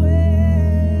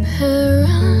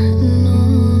 Paranoid.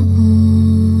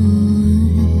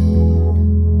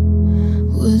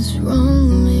 What's wrong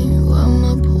with me? Why am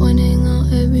I pointing out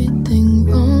everything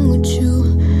wrong with you?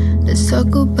 Let's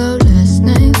talk about last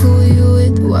night. Who were you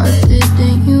with? Why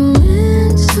didn't you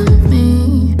answer me?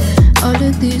 All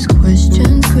of these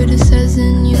questions,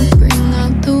 criticizing you, bring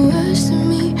out the worst in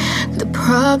me. The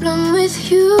problem with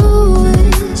you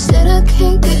is that I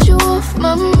can't get you off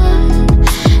my mind,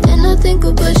 and I think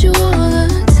about you all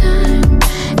the time.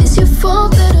 It's your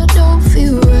fault that I don't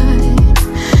feel right.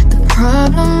 The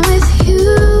problem with you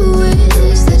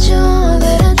is that you're all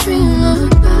that I dream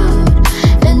about,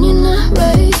 and you're not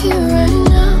right here right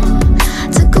now.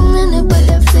 Took a minute but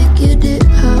I figured it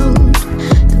out.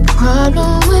 The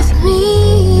problem with me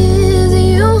is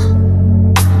you.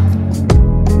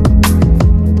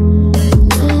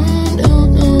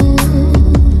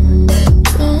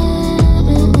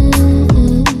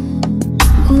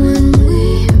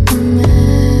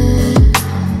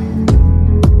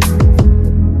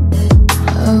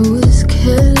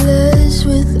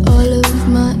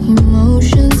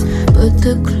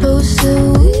 The closer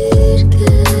we'd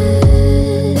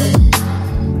get,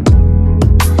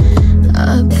 I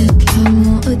became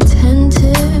more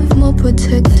attentive, more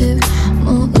protective,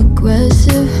 more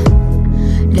aggressive.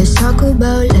 Let's talk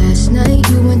about last night.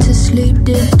 You went to sleep,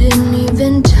 didn't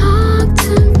even talk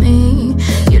to me.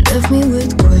 You left me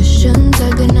with questions,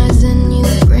 agonizing. You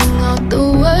bring out the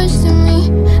worst in me.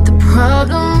 The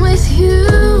problem with you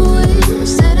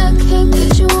is that I can't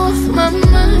get you off my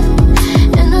mind,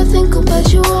 and I think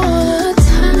about you all the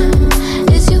time.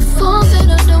 It's your fault that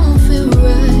I don't feel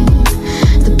right.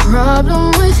 The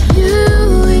problem with you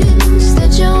is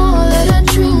that you're all that I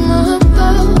dream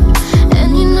about, and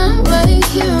you're not right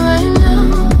here right now.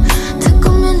 Took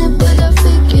a minute but I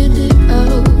figured it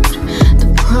out. The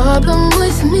problem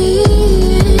with me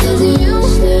is you.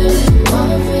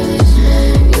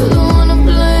 You're the one to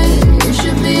blame. You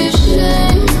should be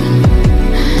ashamed.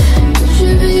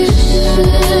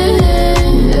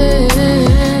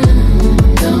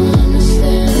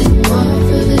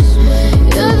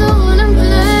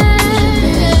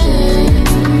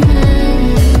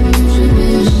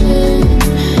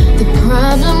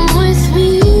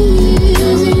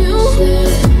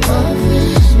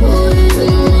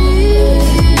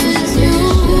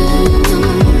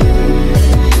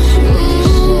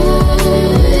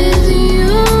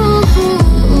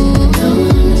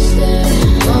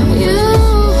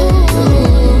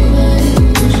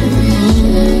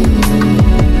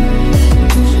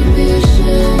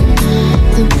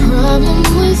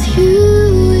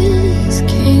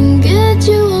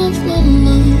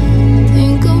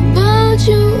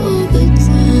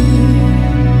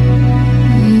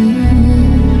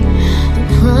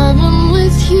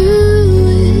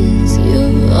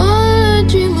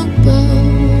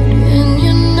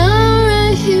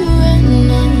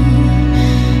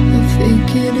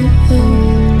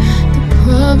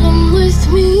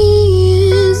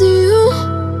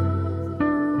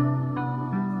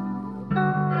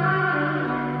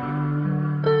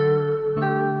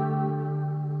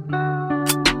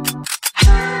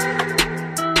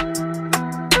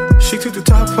 She took the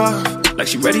top off, like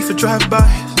she ready for drive-bys.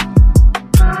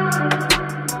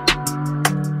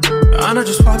 I know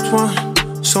just popped one,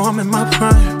 so I'm in my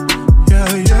prime.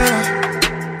 Yeah, yeah.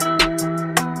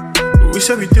 We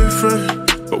said we different,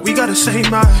 but we got the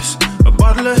same eyes. A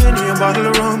bottle of Henny, a bottle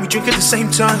of rum, we drink at the same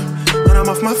time. When I'm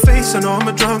off my face, I know I'm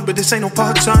a drunk, but this ain't no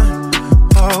part-time.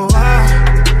 Oh,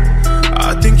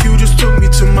 I think you just took me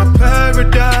to my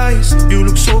paradise. You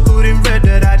look so good in red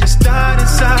that I just died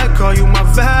inside. Call you my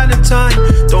Valentine.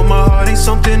 Though my heart ain't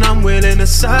something I'm willing to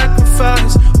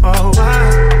sacrifice. Oh,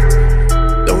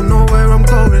 I don't know where I'm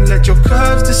going, let your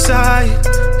curves decide.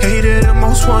 Hated and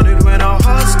most wanted when our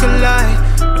hearts collide.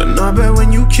 And I bet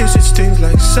when you kiss it stings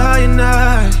like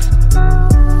cyanide.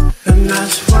 And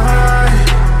that's why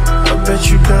I bet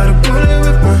you got a bullet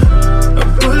with my,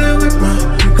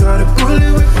 you got a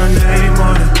bullet with my name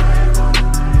on it.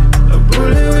 A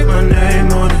bullet with my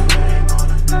name on it.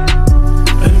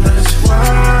 And that's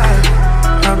why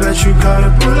I bet you got a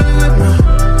bullet with my,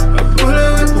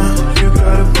 you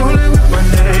got a bullet with my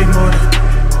name on it.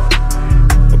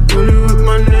 A bullet with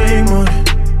my name on it,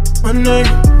 my name.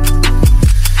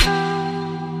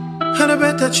 And I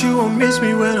bet that you won't miss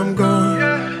me when I'm gone.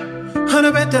 And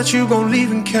I bet that you gon'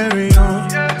 leave and carry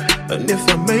on. And if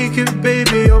I make it,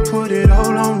 baby, I'll put it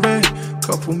all on red.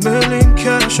 Couple million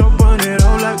cash, I'll burn it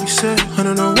all like we said. I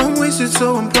don't know I'm wasted,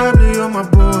 so I'm probably on my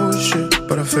bullshit.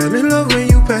 But I fell in love when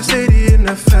you passed 80 in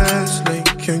that fast lane.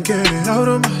 Can't get it out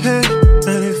of my head.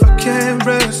 And if I can't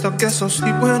rest, I guess I'll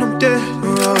sleep when I'm dead.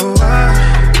 Oh,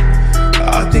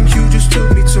 I think you just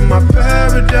took me to my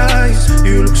paradise.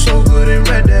 You look so good in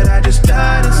red that I just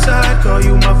died inside. Call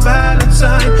you my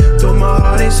Valentine. Though my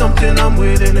heart ain't something I'm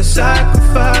willing to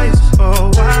sacrifice.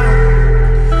 Oh,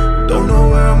 wow. Don't know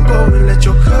where I'm going, let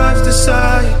your curves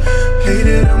decide.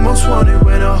 Hated and most wanted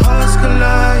when our hearts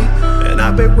collide. And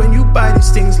I bet when you bite it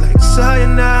stings like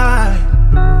cyanide.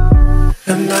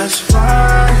 And that's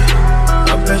why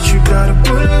I bet you got a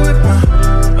bullet with my,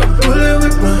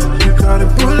 you got a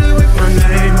bullet with my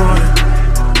name on it.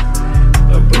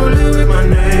 A bullet with my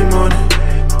name on it.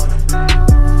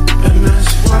 And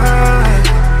that's why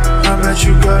I bet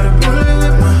you got a bullet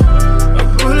with my,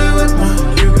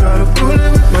 you got a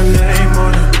bullet with my name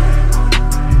on it.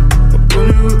 A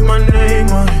bullet with my name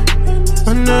on it,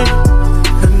 my name.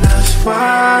 And that's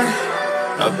why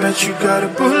I bet you got a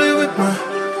bullet with my,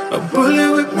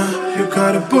 you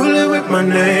got a bullet with my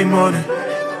name on it.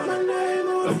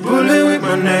 A bullet with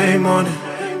my name on it.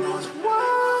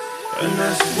 And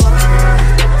that's why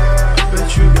I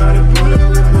bet you got a bullet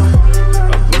with my,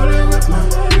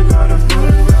 you got a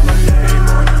bullet with my name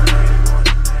on it.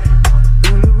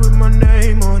 Bullet with my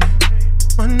name on it,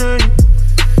 my name.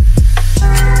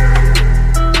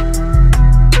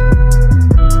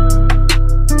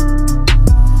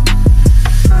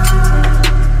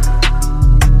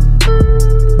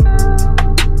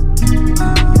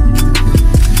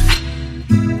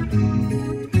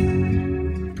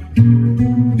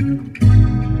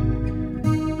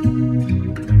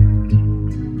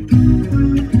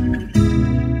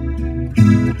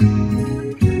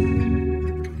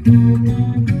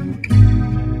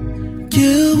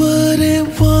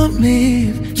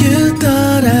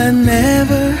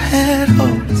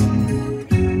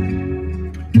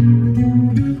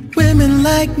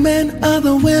 Men,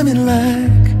 other women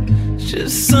like.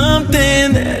 Just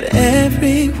something that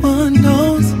everyone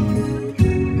knows.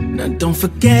 Now don't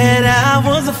forget I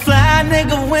was a fly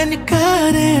nigga when you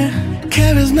got here.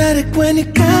 Charismatic when you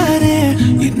got here.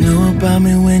 You knew about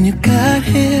me when you got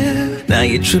here. Now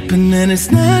you're tripping and it's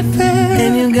not fair.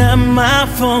 And you got my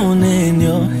phone in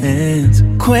your hands.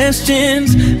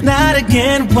 Questions, not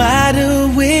again. Why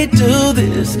do we do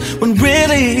this when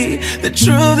really the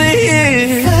truth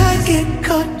is I get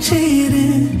caught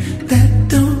cheating, that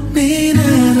don't mean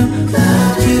I don't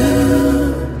love you.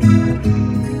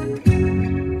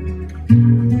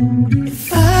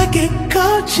 If I get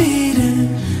caught cheating,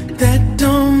 that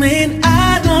don't mean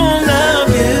I don't love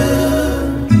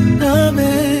you. No,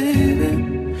 baby,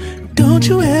 don't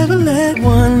you ever let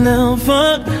one little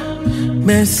fuck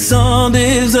mess all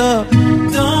this up.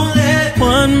 Don't let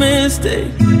one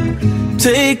mistake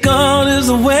take all this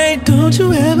away. Don't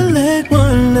you ever let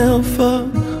one little fuck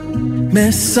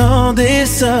mess all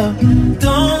this up.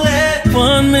 Don't let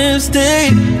one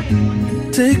mistake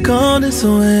take all this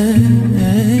away.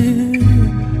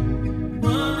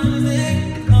 One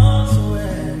mistake all this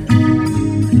away.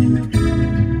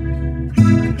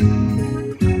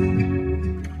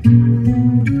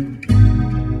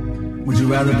 Would you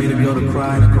rather be the girl to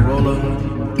cry in a Corolla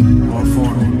or a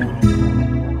foreign?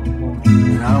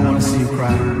 And I don't want to see you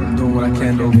cry. I'm doing what I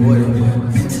can to avoid it.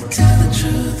 To tell the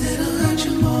truth, it'll hurt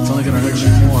you more. It's only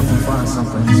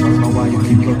something, so I don't know why you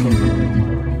keep looking.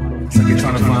 It's like you're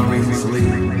trying to find reasons to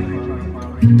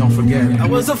leave. Don't forget. I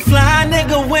was a fly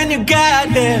nigga when you got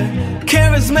here,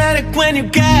 charismatic when you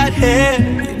got here.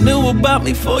 You knew about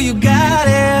me before you got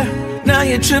here. Now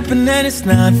you're tripping and it's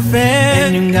not fair.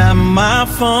 And you got my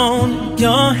phone in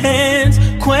your hands.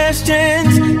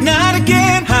 Questions, not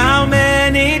again. How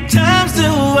many times do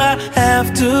I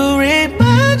have to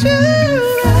remind you?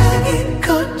 If I get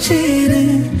caught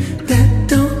cheating, that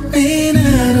don't mean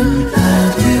I don't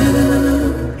love you.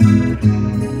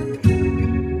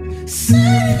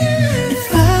 If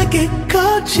I get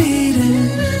caught cheating,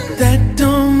 that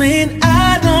don't mean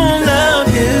I don't love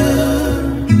you.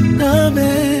 No,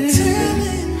 babe.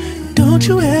 Don't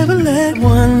you ever let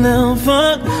one little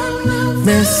fuck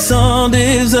mess all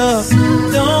this up.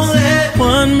 Don't let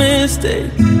one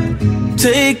mistake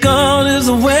take all this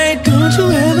away. Don't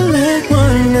you ever let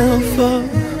one little fuck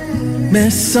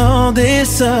mess all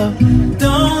this up.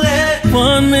 Don't let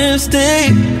one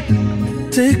mistake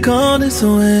take all this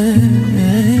away.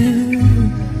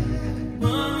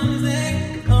 One mistake,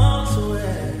 take all this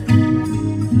away.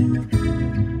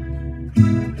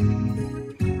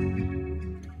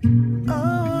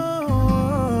 Oh.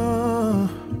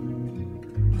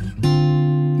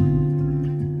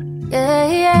 Yeah,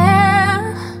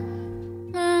 yeah.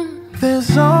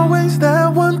 There's always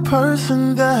that one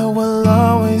person that will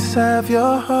always have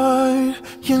your heart.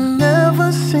 You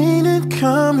never seen it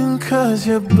coming 'cause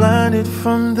you're blinded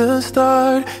from the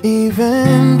start.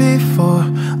 Even before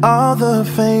all the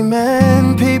fame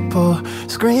and people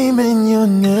screaming your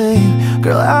name,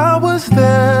 girl, I was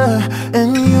there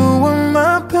and you were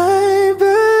my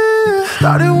baby.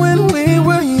 Started when we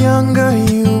were younger,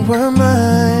 you were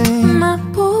mine. My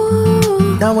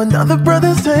boo. Now another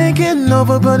brother's taking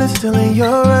over, but it's still in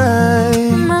your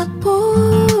eyes. My boo.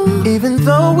 Even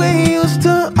though we used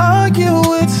to argue,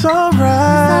 it's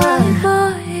alright. Sorry,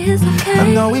 boy, it's okay. I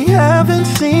know we haven't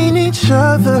seen each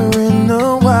other in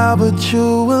a while, but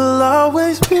you will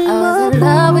always be my boo. I was in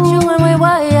love with you when we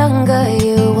were younger,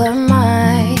 you were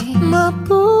mine. My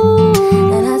boo.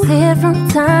 And I see it from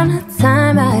time to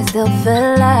time, I still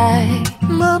feel like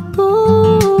my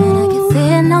boo. And I can see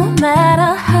it no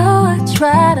matter how I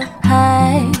try to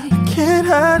hide. Can't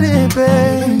hide it,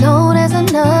 babe. Even though there's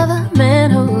another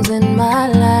man who's in my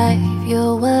life, you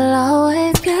will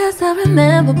always guess I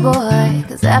remember, boy.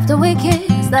 'Cause after we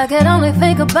kissed, I could only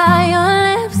think about your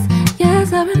lips.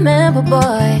 Yes, I remember,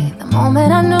 boy. The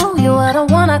moment I knew you were the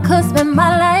one I could spend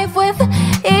my life with.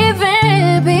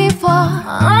 Even before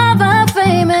all the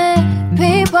famous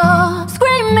people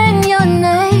screaming your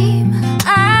name,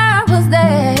 I was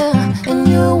there and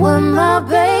you were my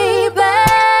baby.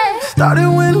 Started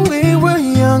when we were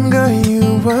younger, you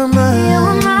were mine. You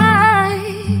were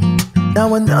mine. Now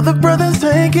another brother's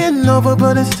taking over,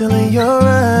 but it's still in your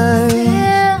eyes.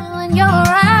 Still in your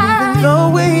eyes. Even though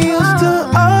we used to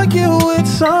argue,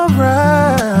 it's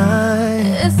alright.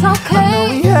 It's okay. I know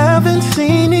we haven't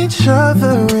seen each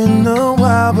other in a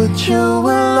while, but you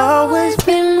will always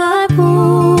be my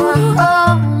boo.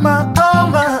 Oh, my oh,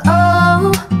 my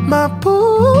oh, my boo.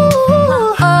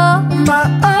 My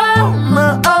oh, my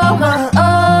oh, my oh.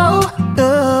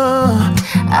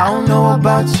 I don't know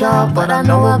about y'all, but I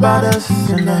know about us,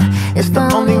 and it's the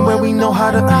only way we know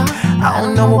how to. I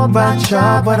don't know about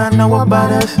y'all, but I know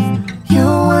about us. You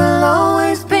will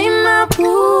always be my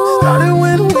boo. Started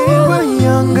when we were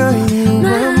younger, you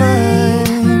were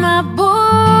mine. My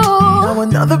boo. Now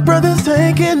another brother's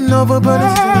taking over, but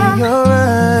it's still in your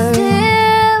eyes.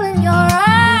 Still in your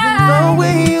eyes. Even though we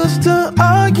used to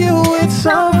argue, it's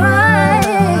alright.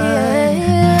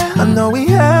 I know we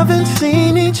haven't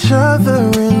seen each other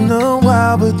in a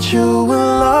while, but you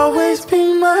will always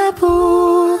be my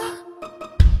boo.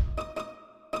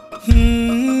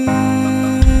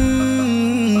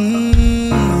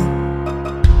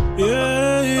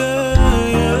 Yeah, yeah,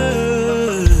 yeah.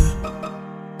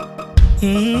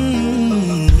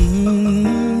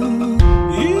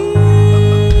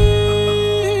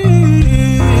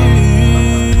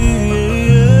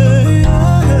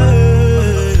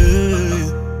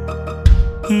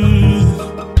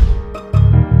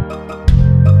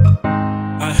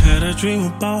 I had a dream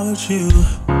about you.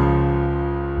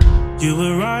 You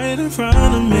were right in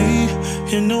front of me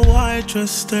in a white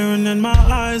dress, staring in my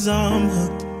eyes. I'm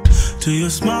hooked to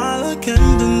your smile, I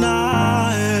can't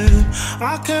deny it.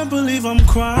 I can't believe I'm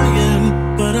crying,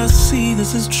 but I see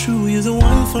this is true. You're the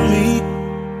one for me.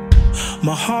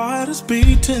 My heart is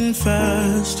beating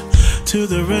fast to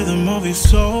the rhythm of your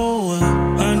soul.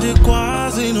 Ande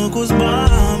quase no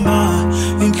cosbamba,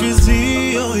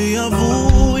 incrisio e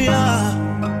avuia.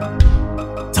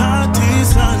 Tati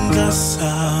sanga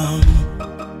sam.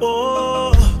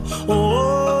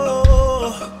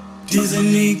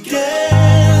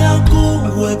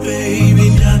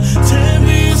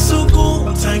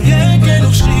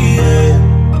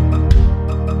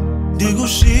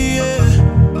 ndikushiye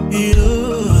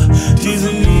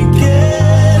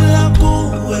ndizinikela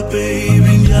kuwe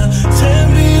baby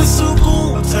ngiyathembisa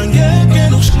ukuthi angeke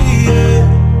ngikushiye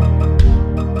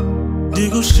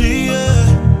ndikushiye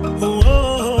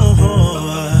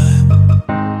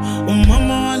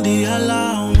umama wandiyala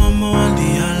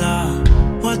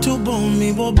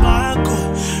watubomi bobakho.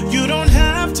 You don't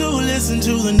have to listen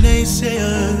to the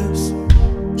naysayers,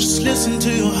 just listen to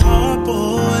your heart,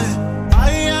 boy.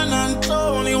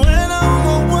 Ayanantloni wena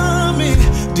ngowami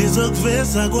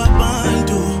ndizokuveza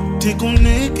kwabantu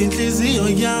ndikunika inhliziyo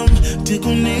yami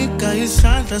ndikunika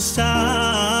isandla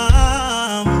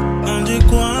sami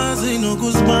andikwazi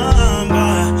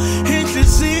nokuzibamba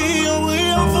inhliziyo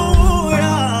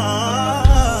uyavuya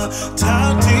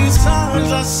thatha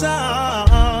isandla sami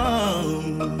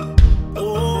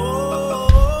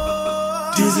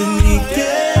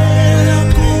ndizinikela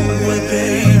kuwe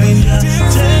baby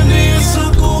ngiyathembisa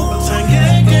ukuthi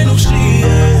angeke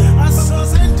ngikushiye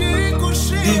asoze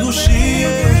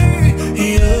ndikushiye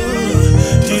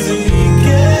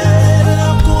ndizinikela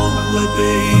kuwe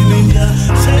baby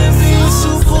ngiyathembisa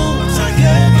ukuthi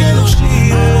angeke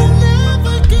ngikushiye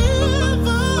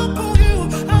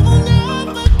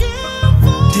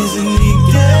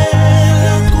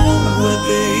ndizinikela kuwe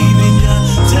baby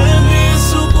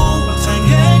ngiyathembisa ukuthi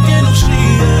angeke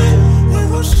ngikushiye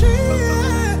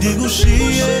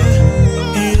ndikushiye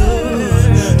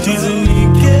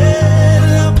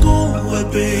ndizinikela kuwe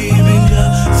baby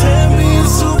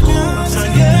ngiyathembisa ukuthi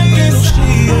angeke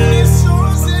ngikushiye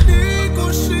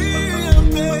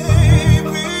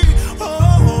baby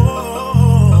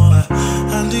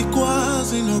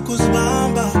andikwazi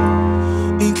nokuzibamba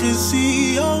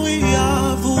inhliziyo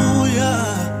iyavuya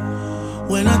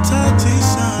when I touch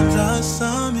isandla sami